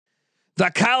The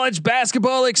College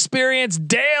Basketball Experience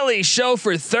Daily Show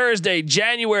for Thursday,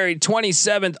 January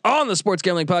 27th on the Sports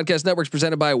Gambling Podcast Network,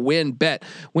 presented by WynnBET.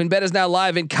 WynnBET is now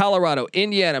live in Colorado,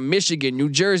 Indiana, Michigan, New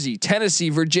Jersey, Tennessee,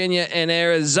 Virginia, and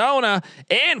Arizona,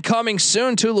 and coming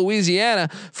soon to Louisiana.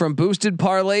 From boosted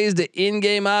parlays to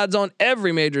in-game odds on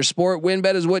every major sport,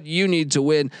 WynnBET is what you need to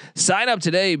win. Sign up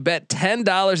today, bet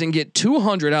 $10 and get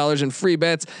 $200 in free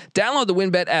bets. Download the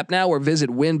WynnBET app now or visit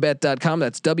wynnbet.com.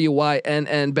 That's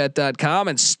WYNNBet.com.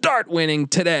 And start winning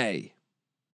today.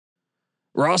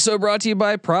 We're also brought to you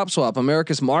by PropSwap,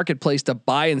 America's marketplace to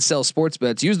buy and sell sports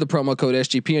bets. Use the promo code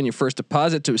SGP on your first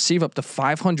deposit to receive up to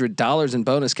 $500 in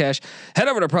bonus cash. Head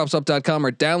over to PropSwap.com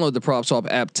or download the PropSwap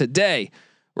app today.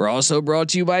 We're also brought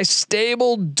to you by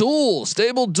Stable Duel.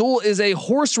 Stable Duel is a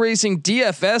horse racing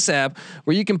DFS app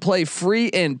where you can play free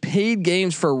and paid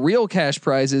games for real cash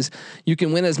prizes. You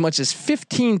can win as much as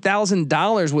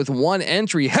 $15,000 with one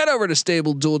entry. Head over to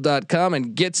StableDuel.com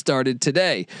and get started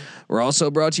today. We're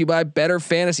also brought to you by Better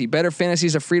Fantasy. Better Fantasy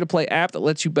is a free-to-play app that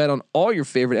lets you bet on all your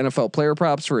favorite NFL player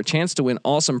props for a chance to win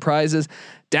awesome prizes.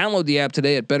 Download the app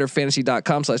today at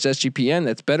betterfantasy.com/SGPN.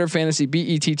 That's betterfantasy,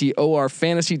 BETTOR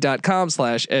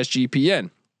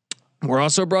fantasy.com/SGPN. We're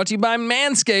also brought to you by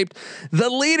Manscaped, the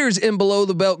leaders in below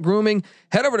the belt grooming.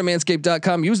 Head over to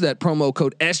manscaped.com. Use that promo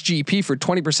code SGP for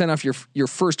 20% off your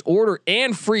first order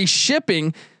and free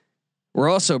shipping. We're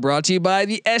also brought to you by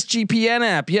the SGPN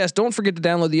app. Yes, don't forget to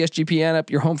download the SGPN app.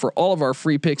 Your home for all of our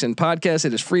free picks and podcasts.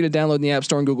 It is free to download in the App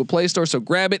Store and Google Play Store. So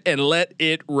grab it and let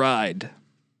it ride.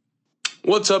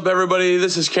 What's up, everybody?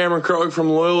 This is Cameron Krog from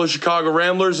Loyola Chicago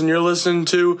Ramblers, and you're listening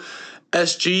to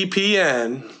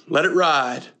SGPN. Let it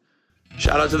ride.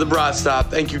 Shout out to the Broad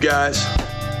Stop. Thank you, guys.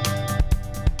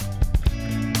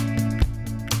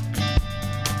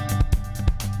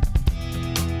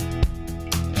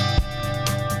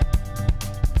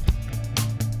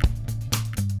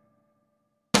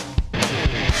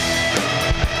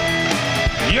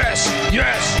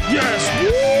 Yes.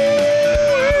 Woo!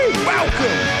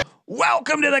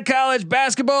 Welcome to the College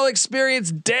Basketball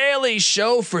Experience Daily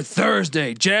Show for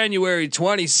Thursday, January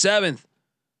 27th.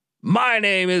 My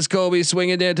name is Kobe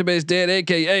Swinging Database Dan,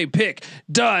 aka Pick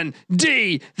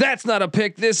Dundee. That's not a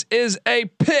pick. This is a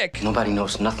pick. Nobody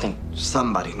knows nothing.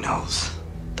 Somebody knows.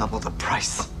 Double the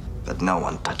price, but no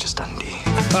one touches Dundee.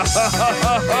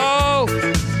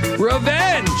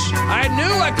 Revenge. I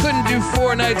knew I couldn't do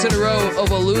 4 nights in a row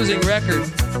of a losing record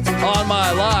on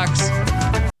my locks.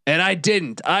 And I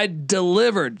didn't. I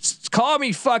delivered. Call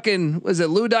me fucking. Was it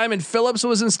Lou Diamond Phillips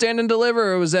was in Stand and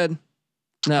Deliver, or was that?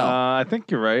 No, I think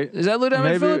you're right. Is that Lou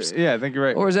Diamond Phillips? Yeah, I think you're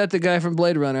right. Or is that the guy from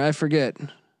Blade Runner? I forget.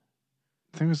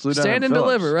 I think it was Lou Stand Diamond and Phillips.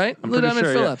 Deliver, right? I'm Lou Diamond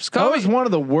sure, Phillips. Yeah. That was one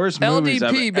of the worst movies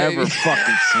LDP, I've ever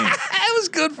fucking seen. It was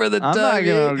good for the I'm time.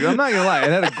 not gonna lie. It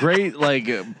had a great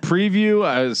preview.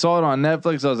 I saw it on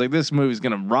Netflix. I was like, this movie's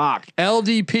gonna rock.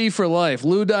 LDP for life.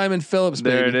 Lou Diamond Phillips.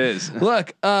 Baby. There it is.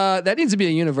 Look, that needs to be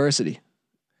a university.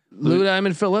 Lou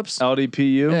Diamond Phillips.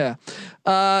 LDPU. Yeah.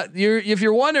 If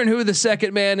you're wondering who the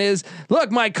second man is,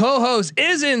 look, my co-host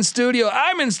is in studio.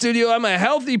 I'm in studio. I'm a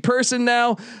healthy person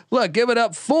now. Look, give it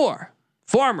up for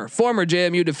former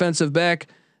JMU defensive back,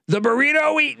 the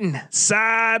burrito eating,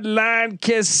 sideline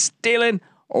kiss stealing,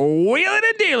 wheeling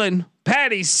and dealing,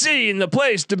 Patty C in the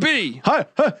place to be. Hi.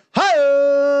 Whoa.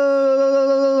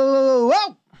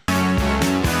 I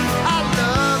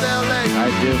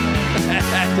do, man.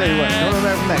 Tell you what, coming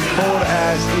back from that cold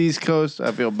ass East Coast,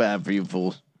 I feel bad for you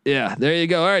fools. Yeah, there you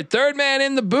go. All right, third man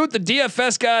in the booth, the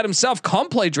DFS god himself. Come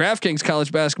play DraftKings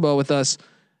college basketball with us.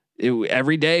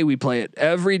 Every day we play it.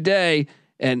 Every day.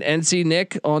 And NC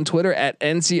Nick on Twitter at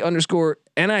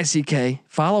NC_NICK.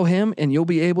 Follow him and you'll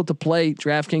be able to play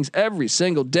DraftKings every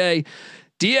single day.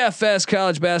 DFS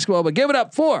college basketball, but give it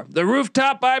up for the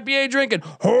rooftop IPA drinking,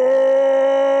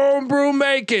 homebrew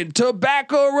making,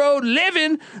 Tobacco Road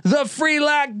living, the free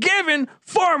lock giving,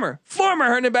 former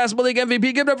Herndon Basketball League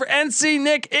MVP. Give it up for NC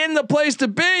Nick in the place to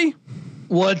be.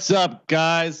 What's up,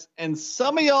 guys? And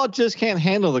some of y'all just can't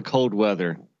handle the cold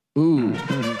weather. Ooh.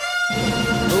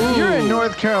 You're in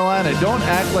North Carolina. Don't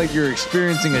act like you're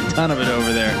experiencing a ton of it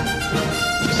over there.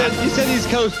 You said East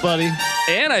Coast, buddy.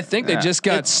 And I think they just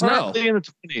got snow. In the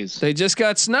 20s. They just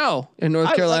got snow in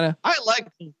North Carolina. I like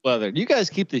cold weather. You guys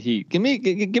keep the heat. Give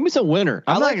me some winter.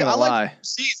 I'm not gonna lie. Like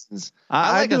seasons.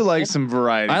 I do like some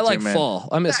variety. I like too, man. fall.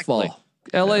 I miss fall.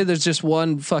 LA, there's just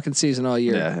one fucking season all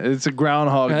year. Yeah, it's a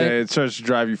Groundhog Day. It starts to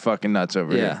drive you fucking nuts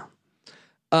over here.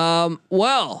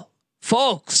 Well,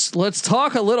 folks, let's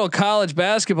talk a little college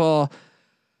basketball.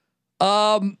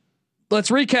 let's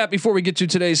recap before we get to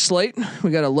today's slate. We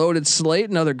got a loaded slate.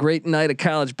 Another great night of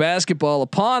college basketball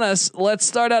upon us. Let's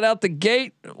start out the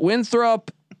gate. Winthrop,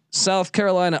 South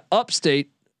Carolina Upstate.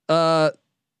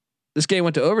 This game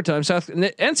went to overtime.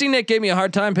 NC Nick gave me a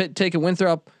hard time taking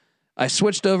Winthrop. I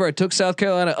switched over. I took South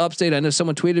Carolina Upstate. I know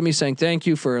someone tweeted me saying thank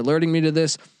you for alerting me to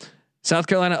this. South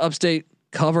Carolina Upstate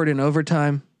covered in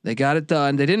overtime. They got it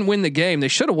done. They didn't win the game. They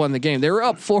should have won the game. They were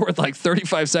up 4 with like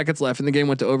 35 seconds left, and the game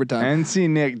went to overtime. NC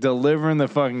Nick delivering the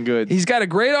fucking goods. He's got a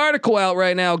great article out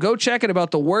right now. Go check it about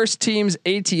the worst teams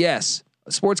ATS.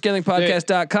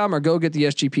 SportsGamblingPodcast.com or go get the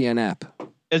SGPN app.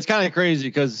 It's kind of crazy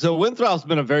because Winthrop's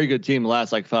been a very good team the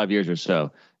last like 5 years or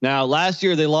so. Now, last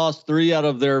year they lost 3 out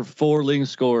of their 4 leading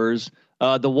scorers.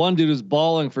 The one dude who's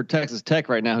balling for Texas Tech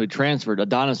right now who transferred,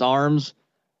 Adonis Arms.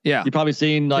 Yeah, you've probably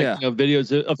seen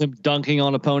videos of him dunking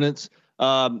on opponents.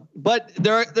 But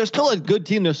they're still a good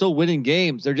team. They're still winning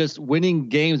games. They're just winning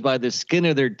games by the skin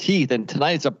of their teeth. And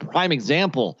tonight's a prime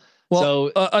example.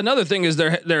 Well, another thing is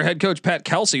their head coach Pat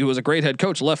Kelsey, who was a great head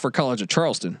coach, left for college at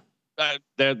Charleston.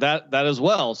 That as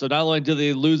well. So not only do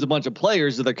they lose a bunch of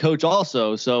players, to the coach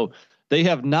also. So they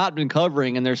have not been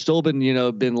covering, and they're still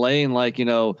been laying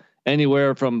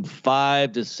anywhere from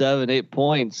 5 to 7, 8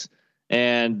 points.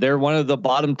 And they're one of the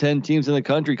bottom 10 teams in the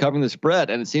country covering the spread.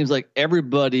 And it seems like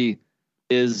everybody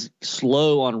is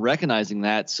slow on recognizing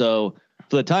that. So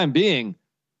for the time being,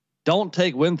 don't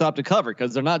take Winthrop to cover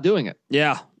because they're not doing it.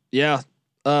 Yeah.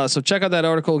 So check out that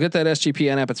article. Get that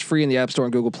SGPN app. It's free in the App Store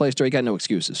and Google Play Store. You got no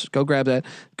excuses. Go grab that.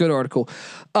 Good article.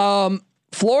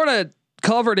 Florida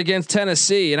covered against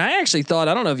Tennessee. And I actually thought,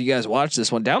 I don't know if you guys watched this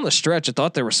one down the stretch. I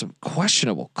thought there were some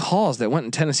questionable calls that went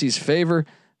in Tennessee's favor.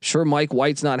 Sure, Mike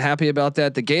White's not happy about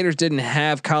that. The Gators didn't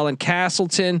have Colin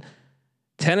Castleton.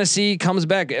 Tennessee comes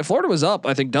back. Florida was up,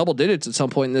 I think, double digits at some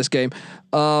point in this game.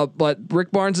 But Rick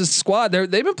Barnes' squad,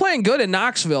 they've been playing good in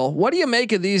Knoxville. What do you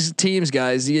make of these teams,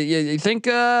 guys? You think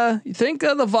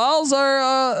the Vols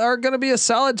are going to be a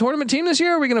solid tournament team this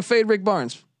year? Or are we going to fade Rick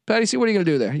Barnes? Patty C, what are you going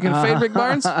to do there? You going to fade Rick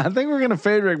Barnes? I think we're going to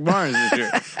fade Rick Barnes this year.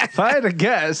 If I had to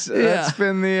guess, that's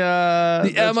been the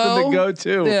MO? the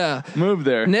go-to move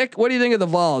there. Nick, what do you think of the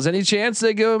Vols? Any chance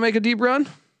they go make a deep run?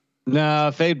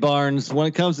 No, fade Barnes. When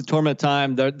it comes to tournament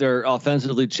time, they're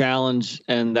offensively challenged,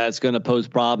 and that's going to pose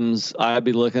problems. I'd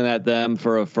be looking at them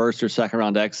for a first or second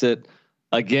round exit.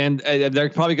 Again, they're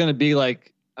probably going to be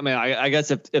like, I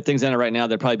guess if things end right now,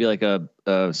 they'd probably be like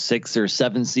a 6 or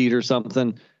 7 seed or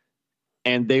something.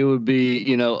 And they would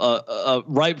be,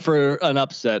 ripe for an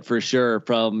upset for sure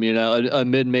from, a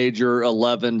mid-major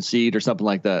 11 seed or something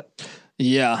like that.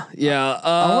 Yeah.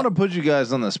 I want to put you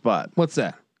guys on the spot. What's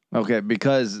that? Okay,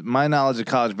 because my knowledge of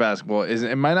college basketball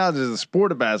and my knowledge of the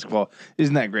sport of basketball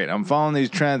isn't that great. I'm following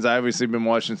these trends. I've obviously been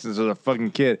watching since I was a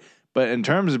fucking kid. But in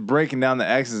terms of breaking down the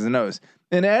X's and O's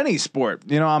in any sport,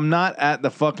 I'm not at the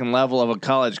fucking level of a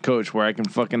college coach where I can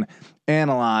fucking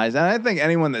analyze. And I think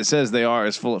anyone that says they are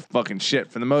is full of fucking shit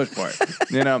for the most part.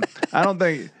 I don't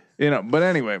think, but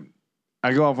anyway,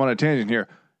 I go off on a tangent here.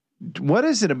 What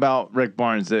is it about Rick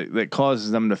Barnes that causes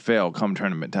them to fail come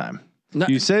tournament time? No.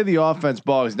 You say the offense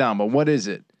bogs down, but what is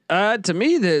it? To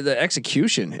me, the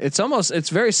execution. It's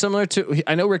very similar to.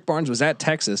 I know Rick Barnes was at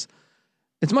Texas.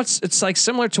 It's like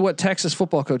similar to what Texas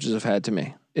football coaches have had to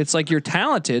me. It's like you're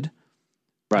talented,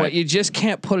 right, but you just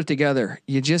can't put it together.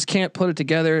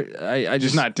 I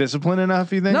just not disciplined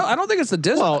enough. You think? No, I don't think it's the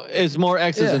discipline. Well, it's more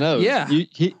X's and O's. Yeah,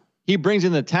 he brings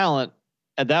in the talent.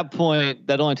 At that point,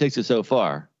 that only takes you so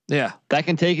far. Yeah, that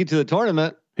can take you to the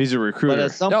tournament. He's a recruiter. But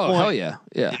at some point, hell yeah.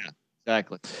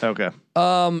 Exactly. Okay.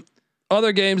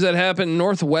 Other games that happened: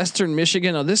 Northwestern,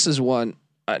 Michigan. Oh, this is one.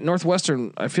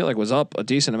 Northwestern, I feel like, was up a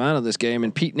decent amount of this game,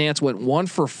 and Pete Nance went 1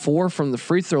 for 4 from the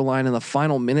free throw line in the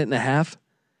final minute and a half.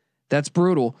 That's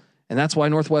brutal, and that's why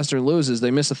Northwestern loses. They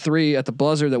miss a 3 at the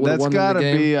buzzer that would have won the game. That's got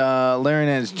to be Larry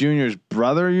Nance Jr.'s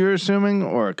brother, you're assuming,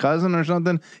 or a cousin or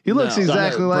something. He looks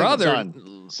exactly like brother.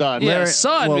 Son. Yeah,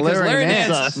 son. Well, because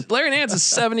Larry Nance is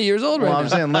 70 years old right now. I'm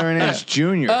saying Larry Nance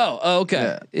Jr. Oh,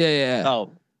 okay. Yeah.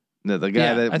 Oh, the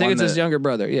guy that I think it's his younger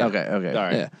brother. Yeah. Okay.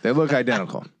 Sorry. Yeah. They look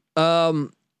identical.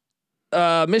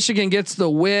 Michigan gets the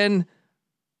win.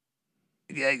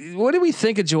 What do we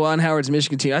think of Juwan Howard's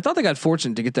Michigan team? I thought they got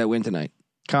fortunate to get that win tonight.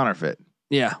 Counterfeit.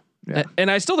 Yeah. And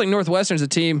I still think Northwestern's a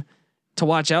team to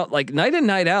watch out. Like night in,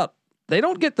 night out, they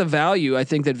don't get the value I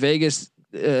think that Vegas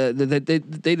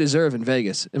they deserve in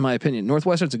Vegas, in my opinion.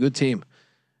 Northwestern's a good team.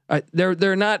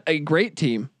 They're not a great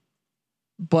team,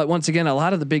 but once again, a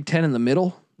lot of the Big Ten in the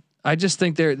middle. I just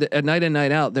think they're at night in,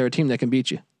 night out. They're a team that can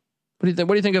beat you. What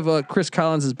do you think of Chris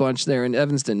Collins' bunch there in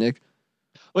Evanston, Nick?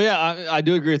 Well, yeah, I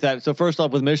do agree with that. So first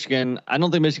off, with Michigan, I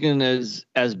don't think Michigan is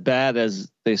as bad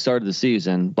as they started the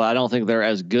season, but I don't think they're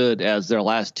as good as their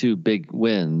last 2 big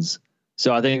wins.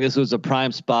 So I think this was a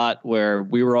prime spot where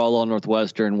we were all on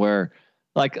Northwestern, where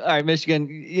like, all right, Michigan,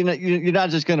 you're not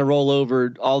just going to roll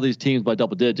over all these teams by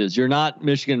double digits. You're not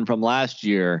Michigan from last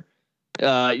year.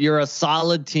 You're a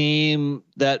solid team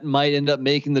that might end up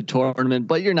making the tournament,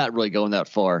 but you're not really going that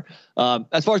far.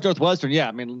 As far as Northwestern, yeah,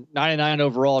 I mean, 99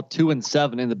 overall,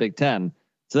 2-7 in the Big Ten.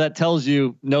 So that tells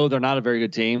you, no, they're not a very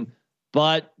good team,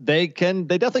 but they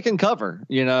definitely can cover,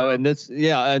 and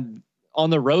and on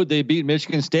the road, they beat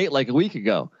Michigan State like a week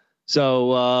ago.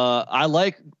 So I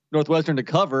like Northwestern to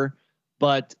cover,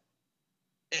 but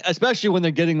especially when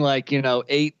they're getting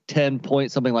 8-10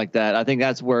 points, something like that. I think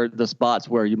that's where the spots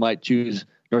where you might choose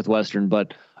Northwestern,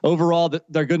 but overall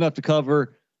they're good enough to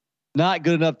cover, not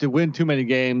good enough to win too many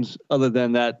games other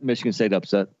than that Michigan State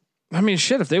upset. I mean,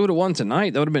 shit, if they would have won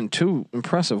tonight, that would have been 2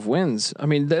 impressive wins. I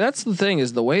mean, that's the thing,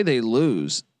 is the way they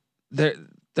lose, they're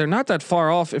not that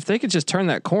far off. If they could just turn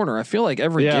that corner, I feel like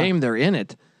every game they're in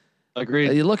it.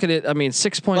 Agreed. You look at it, I mean,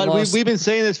 6-point loss. We've been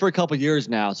saying this for a couple of years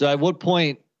now. So at what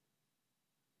point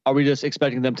are we just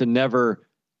expecting them to never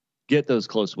get those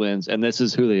close wins? And this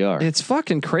is who they are. It's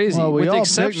fucking crazy. Well, we with all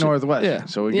exception, picked Northwestern,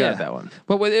 so we got that one.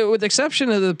 But with the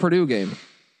exception of the Purdue game,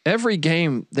 every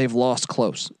game they've lost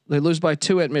close. They lose by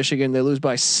 2 at Michigan. They lose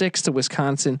by 6 to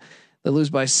Wisconsin. They lose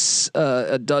by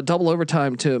a double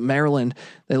overtime to Maryland.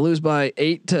 They lose by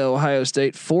 8 to Ohio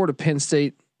State, 4 to Penn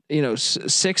State.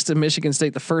 6 to Michigan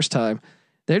State the first time.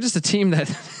 They're just a team that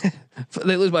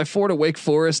they lose by 4 to Wake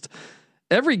Forest.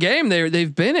 Every game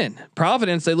they've been in.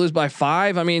 Providence, they lose by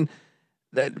 5. I mean,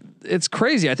 it's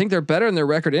crazy. I think they're better than their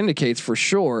record indicates for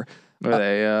sure. Are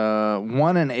they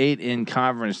 1-8 in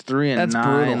conference,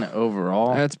 3-9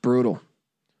 overall? That's brutal.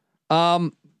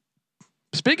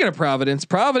 Speaking of Providence,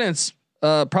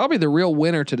 probably the real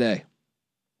winner today.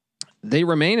 They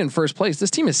remain in first place. This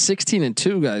team is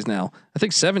 16-2, guys. Now I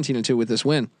think 17-2 with this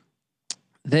win.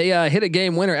 They hit a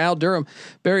game winner. Al Durham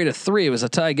buried a 3. It was a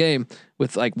tie game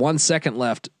with 1 second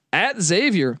left at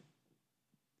Xavier.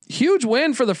 Huge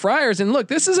win for the Friars. And look,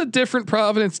 this is a different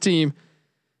Providence team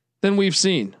than we've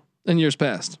seen in years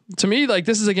past. To me,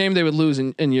 this is a game they would lose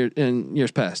in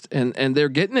years past, and they're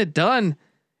getting it done.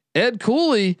 Ed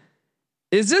Cooley,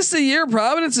 is this the year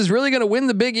Providence is really going to win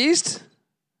the Big East?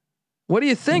 What do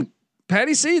you think,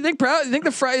 Patty C? You think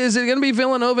the Friars, is it going to be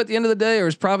Villanova at the end of the day, or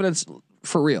is Providence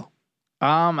for real?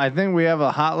 I think we have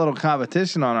a hot little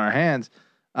competition on our hands.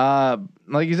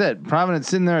 Like you said, Providence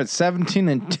sitting there at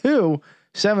 17-2,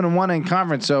 7-1 in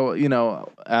conference. So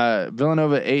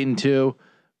Villanova 8-2,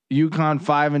 UConn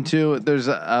 5-2. There's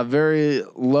a very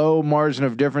low margin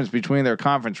of difference between their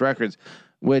conference records,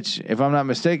 which, if I'm not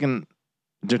mistaken,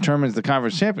 determines the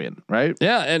conference champion, right?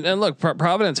 Yeah, and look,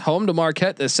 Providence home to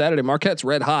Marquette this Saturday. Marquette's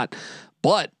red hot,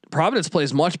 but Providence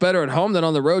plays much better at home than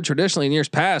on the road traditionally in years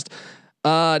past.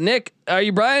 Nick, are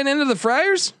you buying into the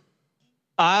Friars?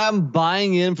 I'm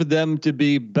buying in for them to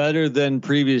be better than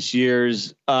previous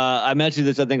years. I mentioned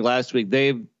this, I think, last week.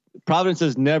 Providence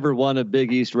has never won a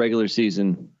Big East regular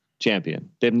season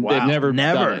champion. They've never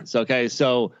done it. Okay,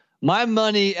 so my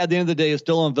money at the end of the day is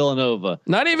still on Villanova.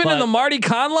 Not even in the Marty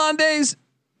Conlon days.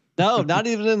 No, not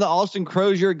even in the Austin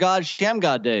Crozier God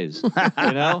Shamgod days.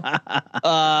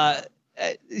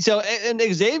 So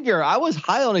Xavier, I was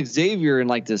high on Xavier in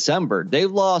December.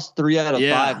 They've lost 3 out of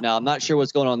 5 now. I'm not sure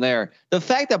what's going on there. The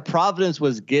fact that Providence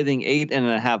was getting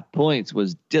 8.5 points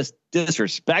was just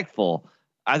disrespectful.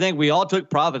 I think we all took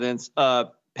Providence.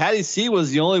 Patty C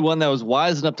was the only one that was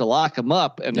wise enough to lock him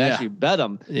up and actually bet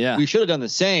him. Yeah, we should have done the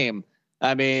same.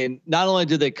 I mean, not only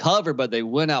did they cover, but they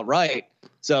went outright.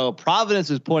 So Providence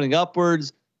is pointing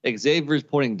upwards. Xavier is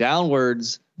pointing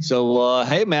downwards. So,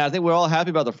 hey, man, I think we're all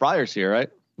happy about the Friars here, right?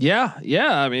 Yeah.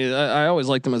 I mean, I always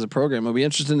liked them as a program. It'll be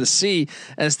interesting to see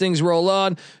as things roll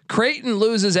on. Creighton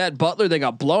loses at Butler. They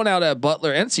got blown out at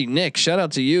Butler. NC Nick, shout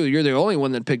out to you. You're the only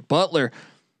one that picked Butler.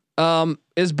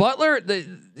 Is Butler,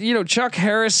 Chuck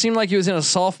Harris seemed like he was in a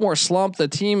sophomore slump. The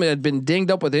team had been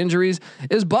dinged up with injuries.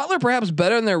 Is Butler perhaps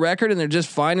better than their record and they're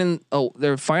just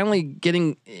they're finally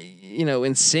getting,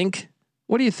 in sync?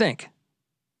 What do you think?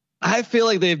 I feel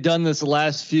like they've done this the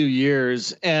last few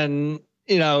years and,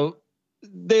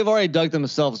 they've already dug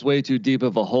themselves way too deep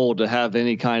of a hole to have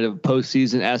any kind of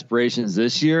postseason aspirations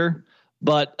this year,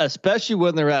 but especially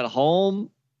when they're at home,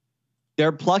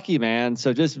 they're plucky, man.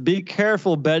 So just be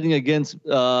careful betting against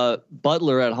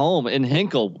Butler at home in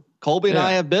Hinkle. Colby and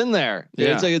I have been there.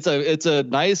 Yeah. It's a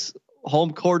nice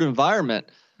home court environment.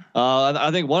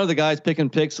 I think one of the guys picking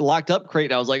picks locked up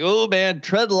Creighton. I was like, oh man,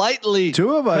 tread lightly.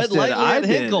 Two of us did. I did.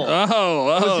 Hinkle.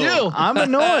 Oh, It was you. I'm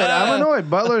annoyed.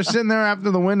 Butler's sitting there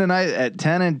after the win tonight at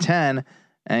 10-10,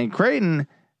 and Creighton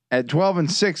at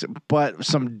 12-6. But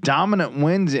some dominant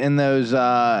wins in those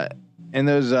wins.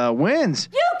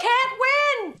 You can't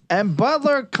win. And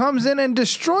Butler comes in and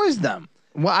destroys them.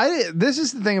 Well, this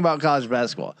is the thing about college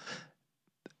basketball.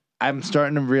 I'm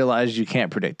starting to realize you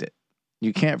can't predict it.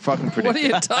 You can't fucking predict. What are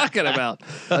you talking about?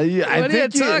 What are you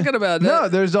talking about? No,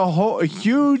 there's a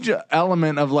huge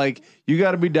element of like you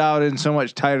got to be dialed in so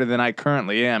much tighter than I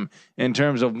currently am in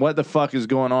terms of what the fuck is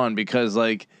going on, because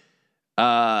like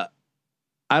I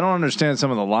don't understand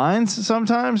some of the lines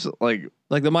sometimes, like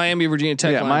the Miami Virginia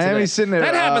Tech. Yeah, line Miami's today. sitting there.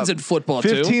 That happens in football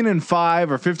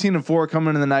 15-5 or 15-4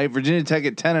 coming in the night. Virginia Tech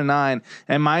at 10-9,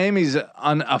 and Miami's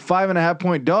on a 5.5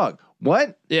 point dog.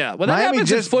 What? Yeah, well, that Miami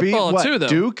happens in just beat, football what, too, though.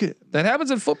 Duke. That happens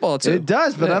in football too. It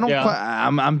does, but Yeah. I don't.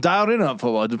 Yeah. I'm dialed in on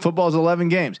football. Football's 11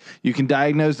 games. You can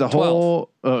diagnose the 12.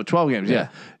 whole 12 games. Yeah. Yeah.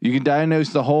 You can diagnose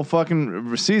the whole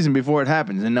fucking season before it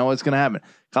happens and know what's going to happen.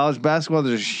 College basketball,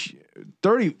 there's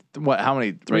 30. What? How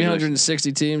many?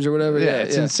 360 teams or whatever. Yeah,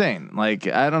 it's insane. Like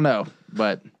I don't know,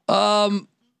 but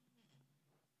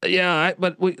yeah.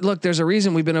 Look, there's a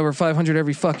reason we've been over 500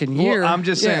 every fucking year. well, I'm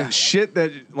just saying shit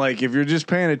that like if you're just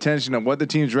paying attention to what the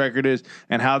team's record is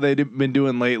and how they've been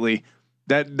doing lately,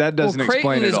 that doesn't explain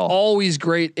Creighton it is all. always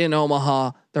great in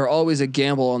Omaha. They're always a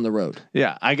gamble on the road.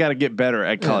 Yeah, I got to get better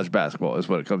at college basketball is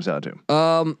what it comes down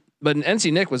to. But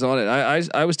NC Nick was on it.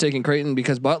 I was taking Creighton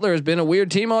because Butler has been a weird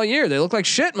team all year. They look like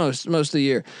shit most of the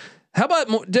year. How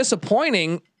about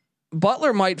disappointing?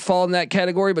 Butler might fall in that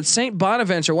category, but St.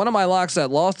 Bonaventure, one of my locks that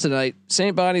lost tonight.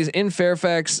 St. Bonnie's in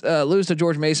Fairfax, lose to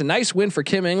George Mason. Nice win for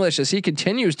Kim English as he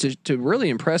continues to really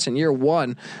impress in year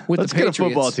one with Let's the Patriots. get a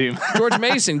football team. George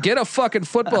Mason, get a fucking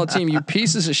football team, you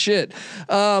pieces of shit.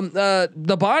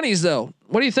 The Bonnies, though,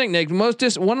 what do you think, Nick? One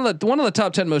of the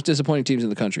top 10 most disappointing teams in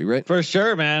the country, right? For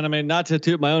sure, man. I mean, not to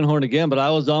toot my own horn again, but I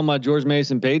was on my George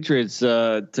Mason Patriots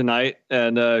tonight,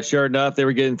 and sure enough, they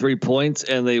were getting 3 points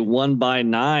and they won by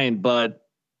 9. But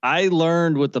I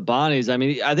learned with the Bonnies. I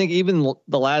mean, I think even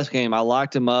the last game, I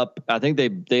locked him up. I think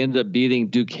they ended up beating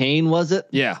Duquesne, was it?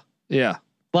 Yeah.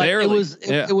 But Barely.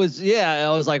 it was. I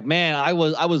was like, man, I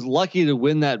was lucky to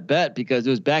win that bet because it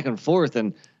was back and forth,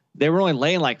 and they were only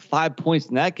laying like 5 points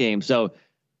in that game. So,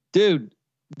 dude,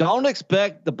 don't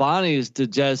expect the Bonnies to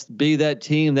just be that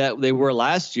team that they were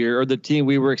last year or the team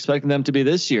we were expecting them to be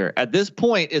this year. At this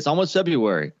point, it's almost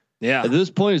February. Yeah. At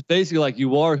this point, it's basically like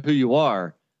you are who you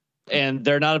are, and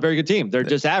they're not a very good team. They're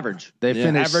just average. They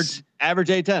finished average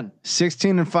A10.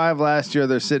 16-5 last year.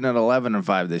 They're sitting at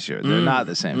 11-5 this year. They're not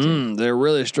the same team. They're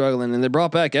really struggling, and they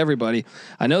brought back everybody.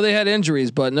 I know they had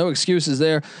injuries, but no excuses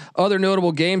there. Other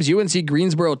notable games: UNC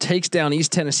Greensboro takes down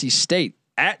East Tennessee State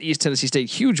at East Tennessee State.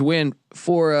 Huge win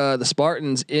for the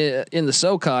Spartans in the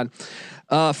SoCon.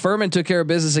 Furman took care of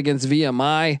business against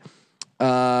VMI.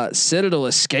 Citadel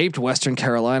escaped Western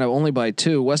Carolina only by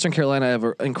 2. Western Carolina have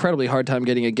an incredibly hard time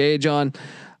getting a gauge on.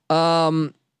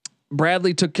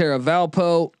 Bradley took care of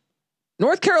Valpo.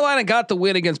 North Carolina got the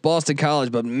win against Boston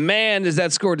College, but man, is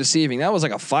that score deceiving. That was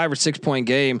like a 5 or 6 point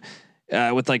game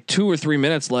with like 2 or 3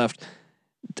 minutes left.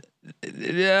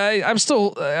 I'm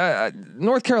still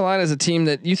North Carolina is a team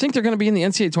that you think they're going to be in the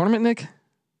NCAA tournament, Nick?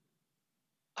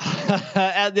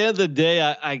 At the end of the day,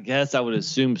 I guess I would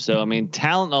assume so. I mean,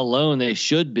 talent alone, they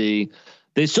should be.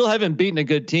 They still haven't beaten a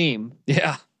good team.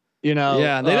 Yeah. You know,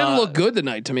 yeah, they didn't look good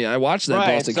tonight to me. I watched that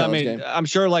Boston College game. I'm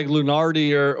sure like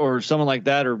Lunardi or someone like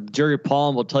that or Jerry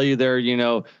Palm will tell you their,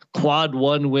 quad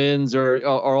 1 wins or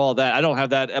all that. I don't have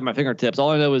that at my fingertips.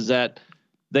 All I know is that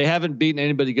they haven't beaten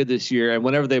anybody good this year. And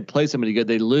whenever they play somebody good,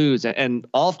 they lose, and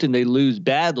often they lose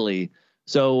badly.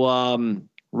 So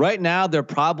right now they're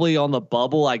probably on the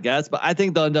bubble, I guess, but I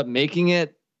think they'll end up making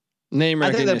it. Name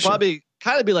recognition. I think they'll probably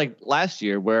kind of be like last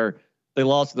year where they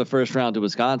lost in the first round to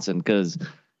Wisconsin, because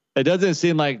it doesn't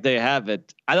seem like they have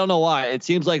it. I don't know why. It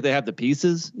seems like they have the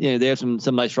pieces. They have some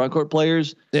nice front court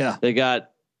players. Yeah. They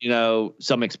got,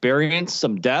 some experience,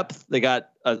 some depth. They got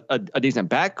a decent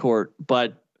backcourt,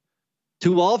 but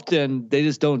too often they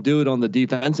just don't do it on the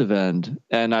defensive end.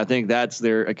 And I think that's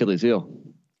their Achilles heel.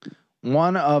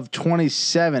 One of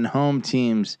 27 home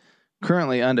teams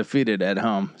currently undefeated at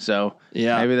home. So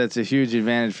yeah, maybe that's a huge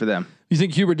advantage for them. You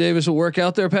think Hubert Davis will work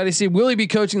out there, Patty C? Will he be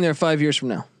coaching there 5 years from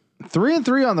now?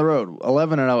 3-3 on the road,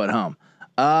 11-0 at home.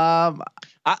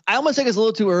 I almost think it's a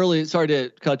little too early. Sorry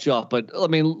to cut you off, but I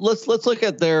mean, let's look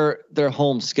at their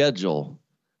home schedule.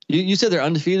 You said they're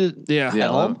undefeated. Yeah. Yeah,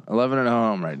 at home. 11-0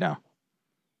 home right now.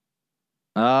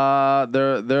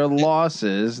 Their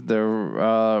losses, their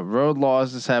road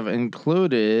losses have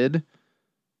included.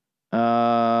 What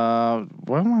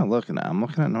am I looking at? I'm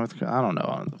looking at North Carolina. I don't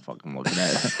know what the fuck I'm looking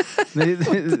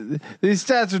at. These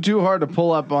stats are too hard to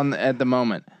pull up at the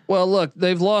moment. Well, look,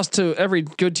 they've lost to every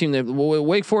good team.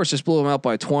 Wake Forest just blew them out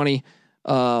by 20.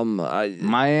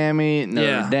 Miami,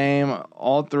 Notre Dame,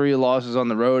 all 3 losses on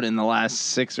the road in the last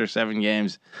 6 or 7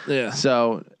 games. Yeah.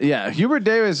 So Hubert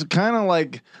Davis kind of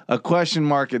like a question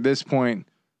mark at this point.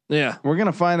 Yeah, we're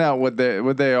gonna find out what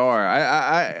they are.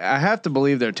 I have to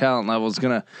believe their talent level is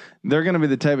they're gonna be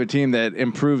the type of team that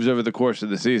improves over the course of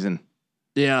the season.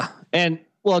 Yeah, and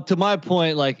well, to my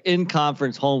point, like in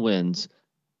conference home wins,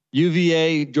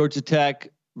 UVA, Georgia Tech,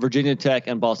 Virginia Tech,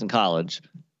 and Boston College.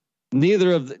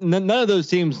 None of those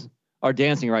teams are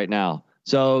dancing right now.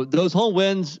 So those home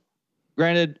wins,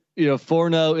 granted,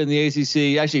 4-0 in the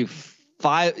ACC, actually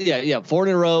 4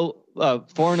 in a row,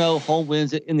 4-0 home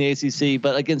wins in the ACC,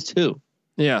 but against who?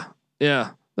 Yeah.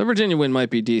 The Virginia win might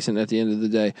be decent at the end of the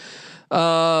day.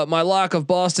 My lock of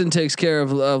Boston takes care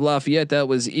of Lafayette. That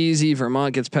was easy.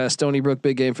 Vermont gets past Stony Brook.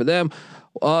 Big game for them.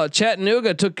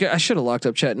 Chattanooga I should have locked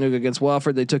up Chattanooga against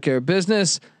Wofford. They took care of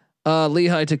business.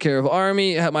 Lehigh took care of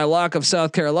Army. My lock of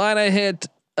South Carolina hit.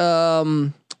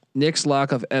 Nick's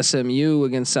lock of SMU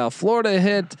against South Florida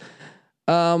hit.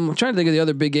 I'm trying to think of the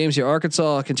other big games here.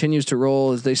 Arkansas continues to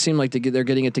roll as they seem like they're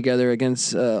getting it together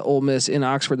against Ole Miss in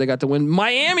Oxford. They got the win.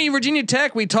 Miami, Virginia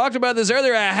Tech. We talked about this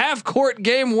earlier. A half-court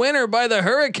game winner by the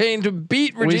Hurricane to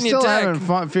beat Virginia Tech. We still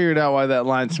haven't figured out why that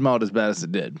line smelled as bad as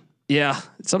it did. Yeah,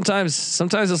 sometimes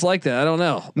it's like that. I don't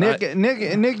know.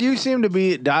 Nick, you seem to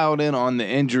be dialed in on the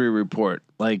injury report.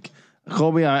 Like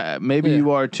Colby, maybe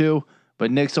you are too.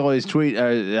 But Nick's always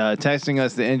texting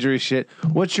us the injury shit.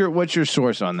 What's your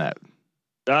source on that?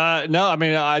 No, I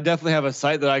mean, I definitely have a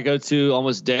site that I go to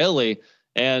almost daily.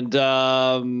 And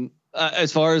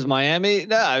as far as Miami,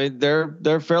 no, I mean,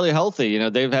 they're fairly healthy.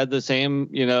 They've had the same,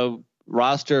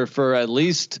 roster for at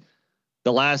least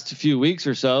the last few weeks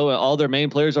or so. All their main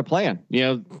players are playing.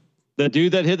 The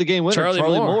dude that hit the game winner,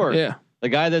 Charlie Moore. Yeah. The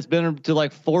guy that's been to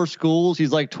like 4 schools.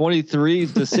 He's like 23,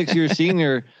 the 6-year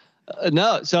senior.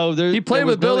 No, so he played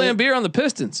with Bill Laimbeer on the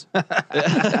Pistons.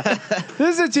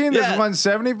 This is a team that's won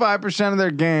 75% of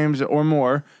their games or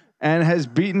more, and has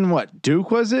beaten what, Duke?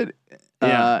 Was it?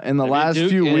 In the last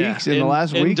few weeks. In the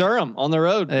last week, Durham on the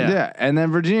road. Yeah, and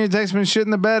then Virginia Tech's been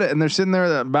shitting the bed, and they're sitting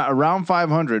there about around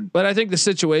 500. But I think the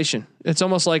situation, it's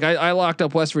almost like I locked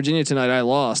up West Virginia tonight. I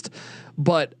lost.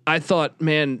 But I thought,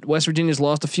 man, West Virginia's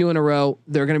lost a few in a row.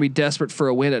 They're going to be desperate for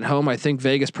a win at home. I think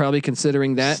Vegas probably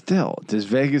considering that. Still, does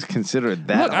Vegas consider it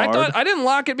that Look, hard? I didn't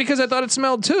lock it because I thought it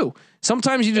smelled too.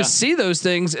 Sometimes you just see those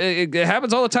things. It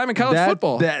happens all the time in college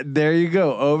football. There you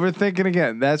go. Overthinking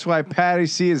again. That's why Patty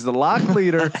C is the lock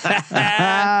leader. Barely.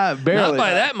 Not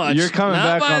by that much. You're coming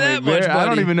back on me. I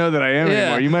don't even know that I am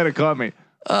anymore. You might have caught me.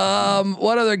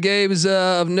 What other games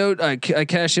of note? I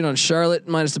cashed in on Charlotte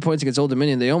minus the points against Old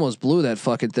Dominion. They almost blew that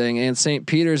fucking thing. And St.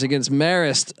 Peter's against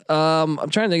Marist. I'm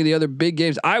trying to think of the other big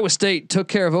games. Iowa State took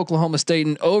care of Oklahoma State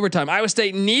in overtime. Iowa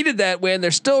State needed that win.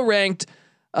 They're still ranked.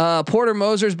 Porter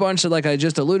Moser's bunch, like I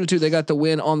just alluded to, they got the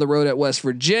win on the road at West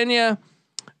Virginia.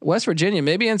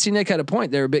 Maybe NC Nick had a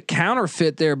point. They're a bit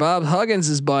counterfeit there. Bob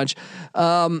Huggins' bunch.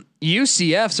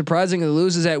 UCF surprisingly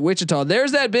loses at Wichita.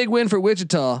 There's that big win for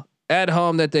Wichita at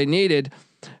home that they needed.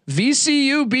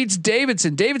 VCU beats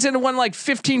Davidson. Davidson won like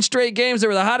 15 straight games. They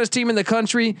were the hottest team in the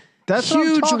country. That's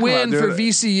huge win for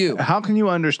VCU. How can you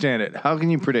understand it? How can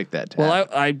you predict that? Well,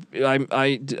 I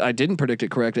didn't predict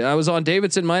it correctly. I was on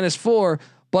Davidson -4,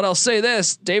 but I'll say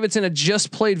this: Davidson had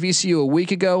just played VCU a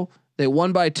week ago. They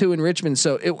won by 2 in Richmond,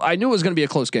 so I knew it was going to be a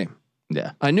close game.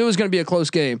 Yeah, I knew it was going to be a close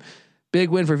game. Big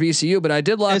win for VCU, but I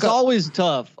did lock up. It's always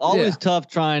tough. Tough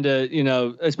trying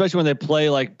to, especially when they play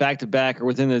like back to back or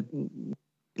within the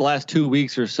last 2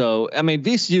 weeks or so. I mean,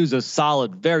 VCU is a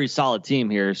very solid team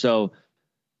here. So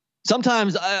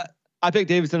sometimes I picked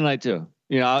Davidson tonight too,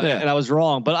 and I was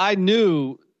wrong, but I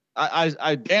knew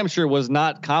I damn sure was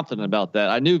not confident about that.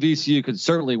 I knew VCU could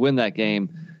certainly win that game,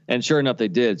 and sure enough, they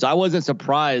did. So I wasn't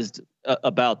surprised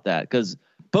about that because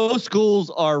both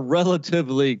schools are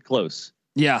relatively close.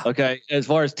 Yeah. Okay. As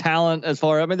far as talent,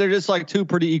 they're just like 2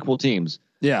 pretty equal teams.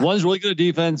 Yeah. One's really good at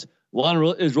defense. One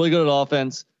is really good at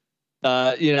offense.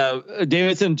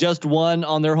 Davidson just won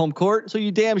on their home court, so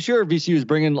you damn sure VCU is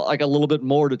bringing like a little bit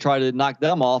more to try to knock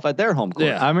them off at their home court.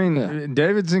 Yeah. I mean,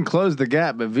 Davidson closed the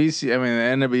gap, but VCU,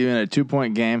 they ended up being a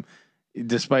 2-point game,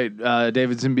 despite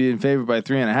Davidson being favored by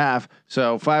 3.5.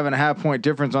 So 5.5 point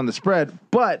difference on the spread,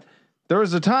 but There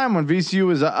was a time when VCU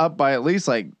was up by at least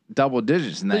like double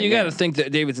digits in that. But you game. got to think that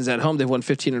Davidson's at home. They've won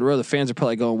 15 in a row. The fans are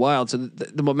probably going wild. So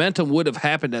the momentum would have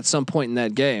happened at some point in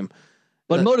that game.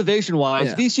 But motivation wise,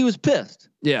 yeah. VCU was pissed.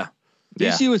 Yeah.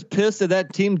 VCU was pissed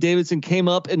that team Davidson came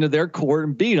up into their court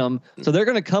and beat them. So they're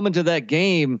going to come into that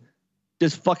game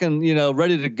just fucking,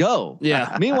 ready to go.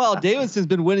 Yeah. Meanwhile, Davidson's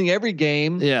been winning every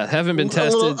game. Yeah. Haven't been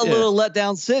tested. A little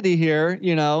letdown city here,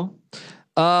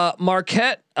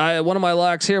 Marquette, one of my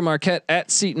locks here, Marquette at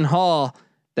Seton Hall.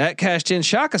 That cashed in.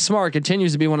 Shaka Smart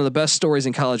continues to be one of the best stories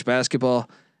in college basketball.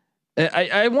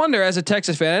 I wonder, as a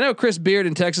Texas fan, I know Chris Beard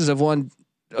and Texas have won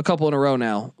a couple in a row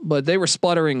now, but they were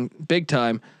sputtering big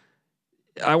time.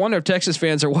 I wonder if Texas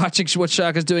fans are watching what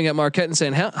Shaka's doing at Marquette and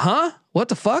saying, huh? What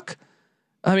the fuck?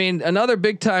 I mean, another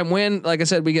big time win. Like I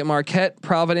said, we get Marquette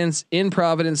Providence in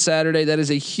Providence Saturday. That is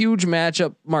a huge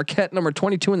matchup. Marquette number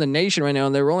 22 in the nation right now,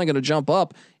 and they're only going to jump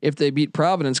up if they beat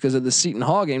Providence because of the Seton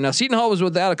Hall game. Now, Seton Hall was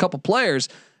without a couple players,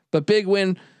 but big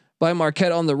win by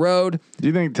Marquette on the road. Do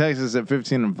you think Texas at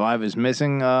 15-5 is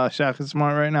missing Shaka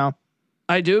Smart right now?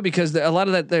 I do, because a lot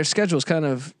of their schedule is kind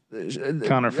of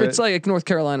counterfeit. It's like North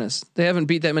Carolina's. They haven't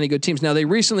beat that many good teams. Now, they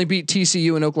recently beat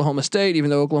TCU and Oklahoma State, even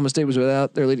though Oklahoma State was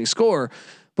without their leading scorer.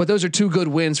 But those are two good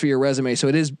wins for your resume, so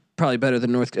it is probably better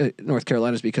than North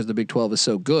Carolina's because the Big 12 is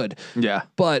so good. Yeah,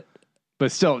 but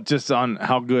still, just on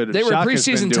how good they were Shaka's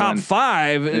preseason top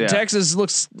 5. Yeah.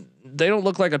 Texas they don't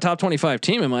look like a top 25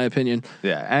 team in my opinion.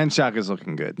 Yeah, and Shaka's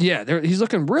looking good. Yeah, he's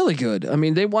looking really good. I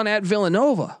mean, they won at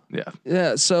Villanova.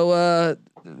 Yeah. So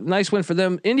nice win for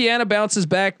them. Indiana bounces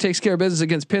back, takes care of business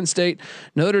against Penn State.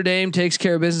 Notre Dame takes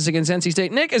care of business against NC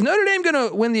State. Nick, is Notre Dame going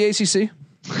to win the ACC?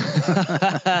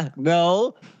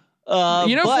 No.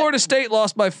 Florida State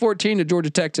lost by 14 to Georgia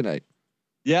Tech tonight.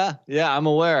 Yeah, I'm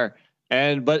aware.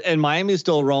 And Miami's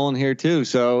still rolling here too.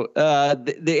 So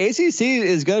the ACC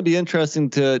is going to be interesting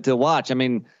to watch. I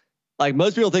mean, like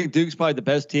most people think Duke's probably the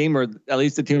best team, or at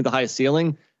least the team with the highest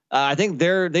ceiling. I think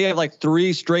they have like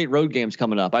 3 straight road games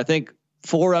coming up. I think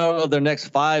 4 out of their next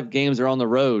 5 games are on the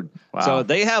road. Wow. So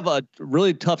they have a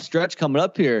really tough stretch coming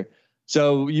up here.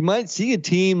 So you might see a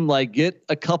team like get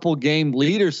a couple game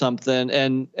lead or something.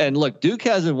 And look, Duke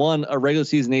hasn't won a regular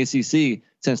season ACC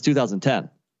since 2010.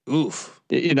 Oof.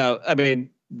 I mean,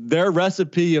 their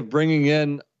recipe of bringing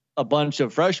in a bunch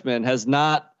of freshmen has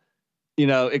not,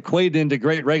 equated into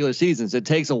great regular seasons. It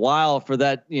takes a while for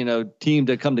that, team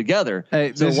to come together.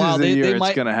 Hey, so this is the year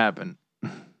it's going to happen.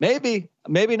 Maybe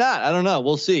not. I don't know.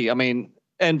 We'll see. I mean,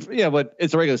 but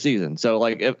it's a regular season. So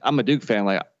like, if I'm a Duke fan,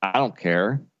 like I don't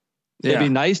care. Yeah. It'd be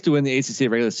nice to win the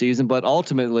ACC regular season, but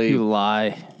ultimately, you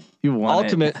lie. You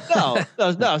want it.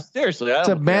 No, seriously. It's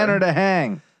a banner to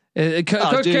hang.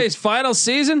 Coach K's final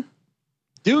season.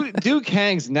 Duke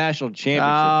hangs national championship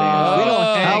banners. We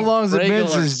don't hang. How long has it been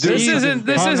since Duke?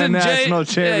 This isn't national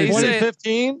championship?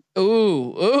 2015.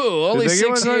 Ooh, only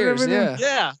 6 years.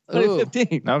 Yeah,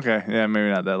 2015. Okay, yeah,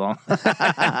 maybe not that long.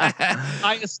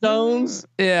 Aya Stones,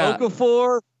 yeah,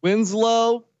 Okafor,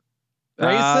 Winslow.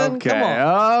 Grayson,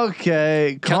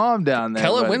 okay, calm down there.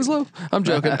 Kellen Winslow? I'm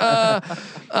joking.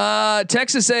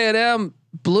 Texas A&M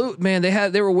blew. Man,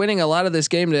 they were winning a lot of this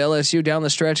game to LSU down the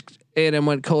stretch. A&M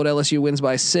went cold. LSU wins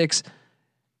by 6.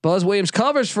 Buzz Williams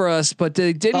covers for us, but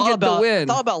they didn't get the win.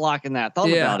 Thought about locking that.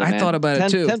 I thought about it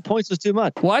too. 10 points was too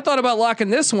much. Well, I thought about locking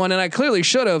this one, and I clearly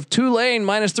should have. Tulane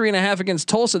 -3.5 against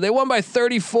Tulsa. They won by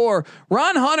 34.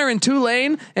 Ron Hunter in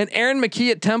Tulane and Aaron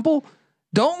McKee at Temple.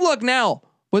 Don't look now.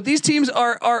 But these teams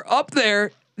are up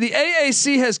there. The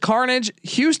AAC has carnage.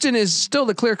 Houston is still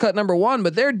the clear-cut number 1,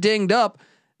 but they're dinged up.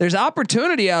 There's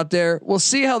opportunity out there. We'll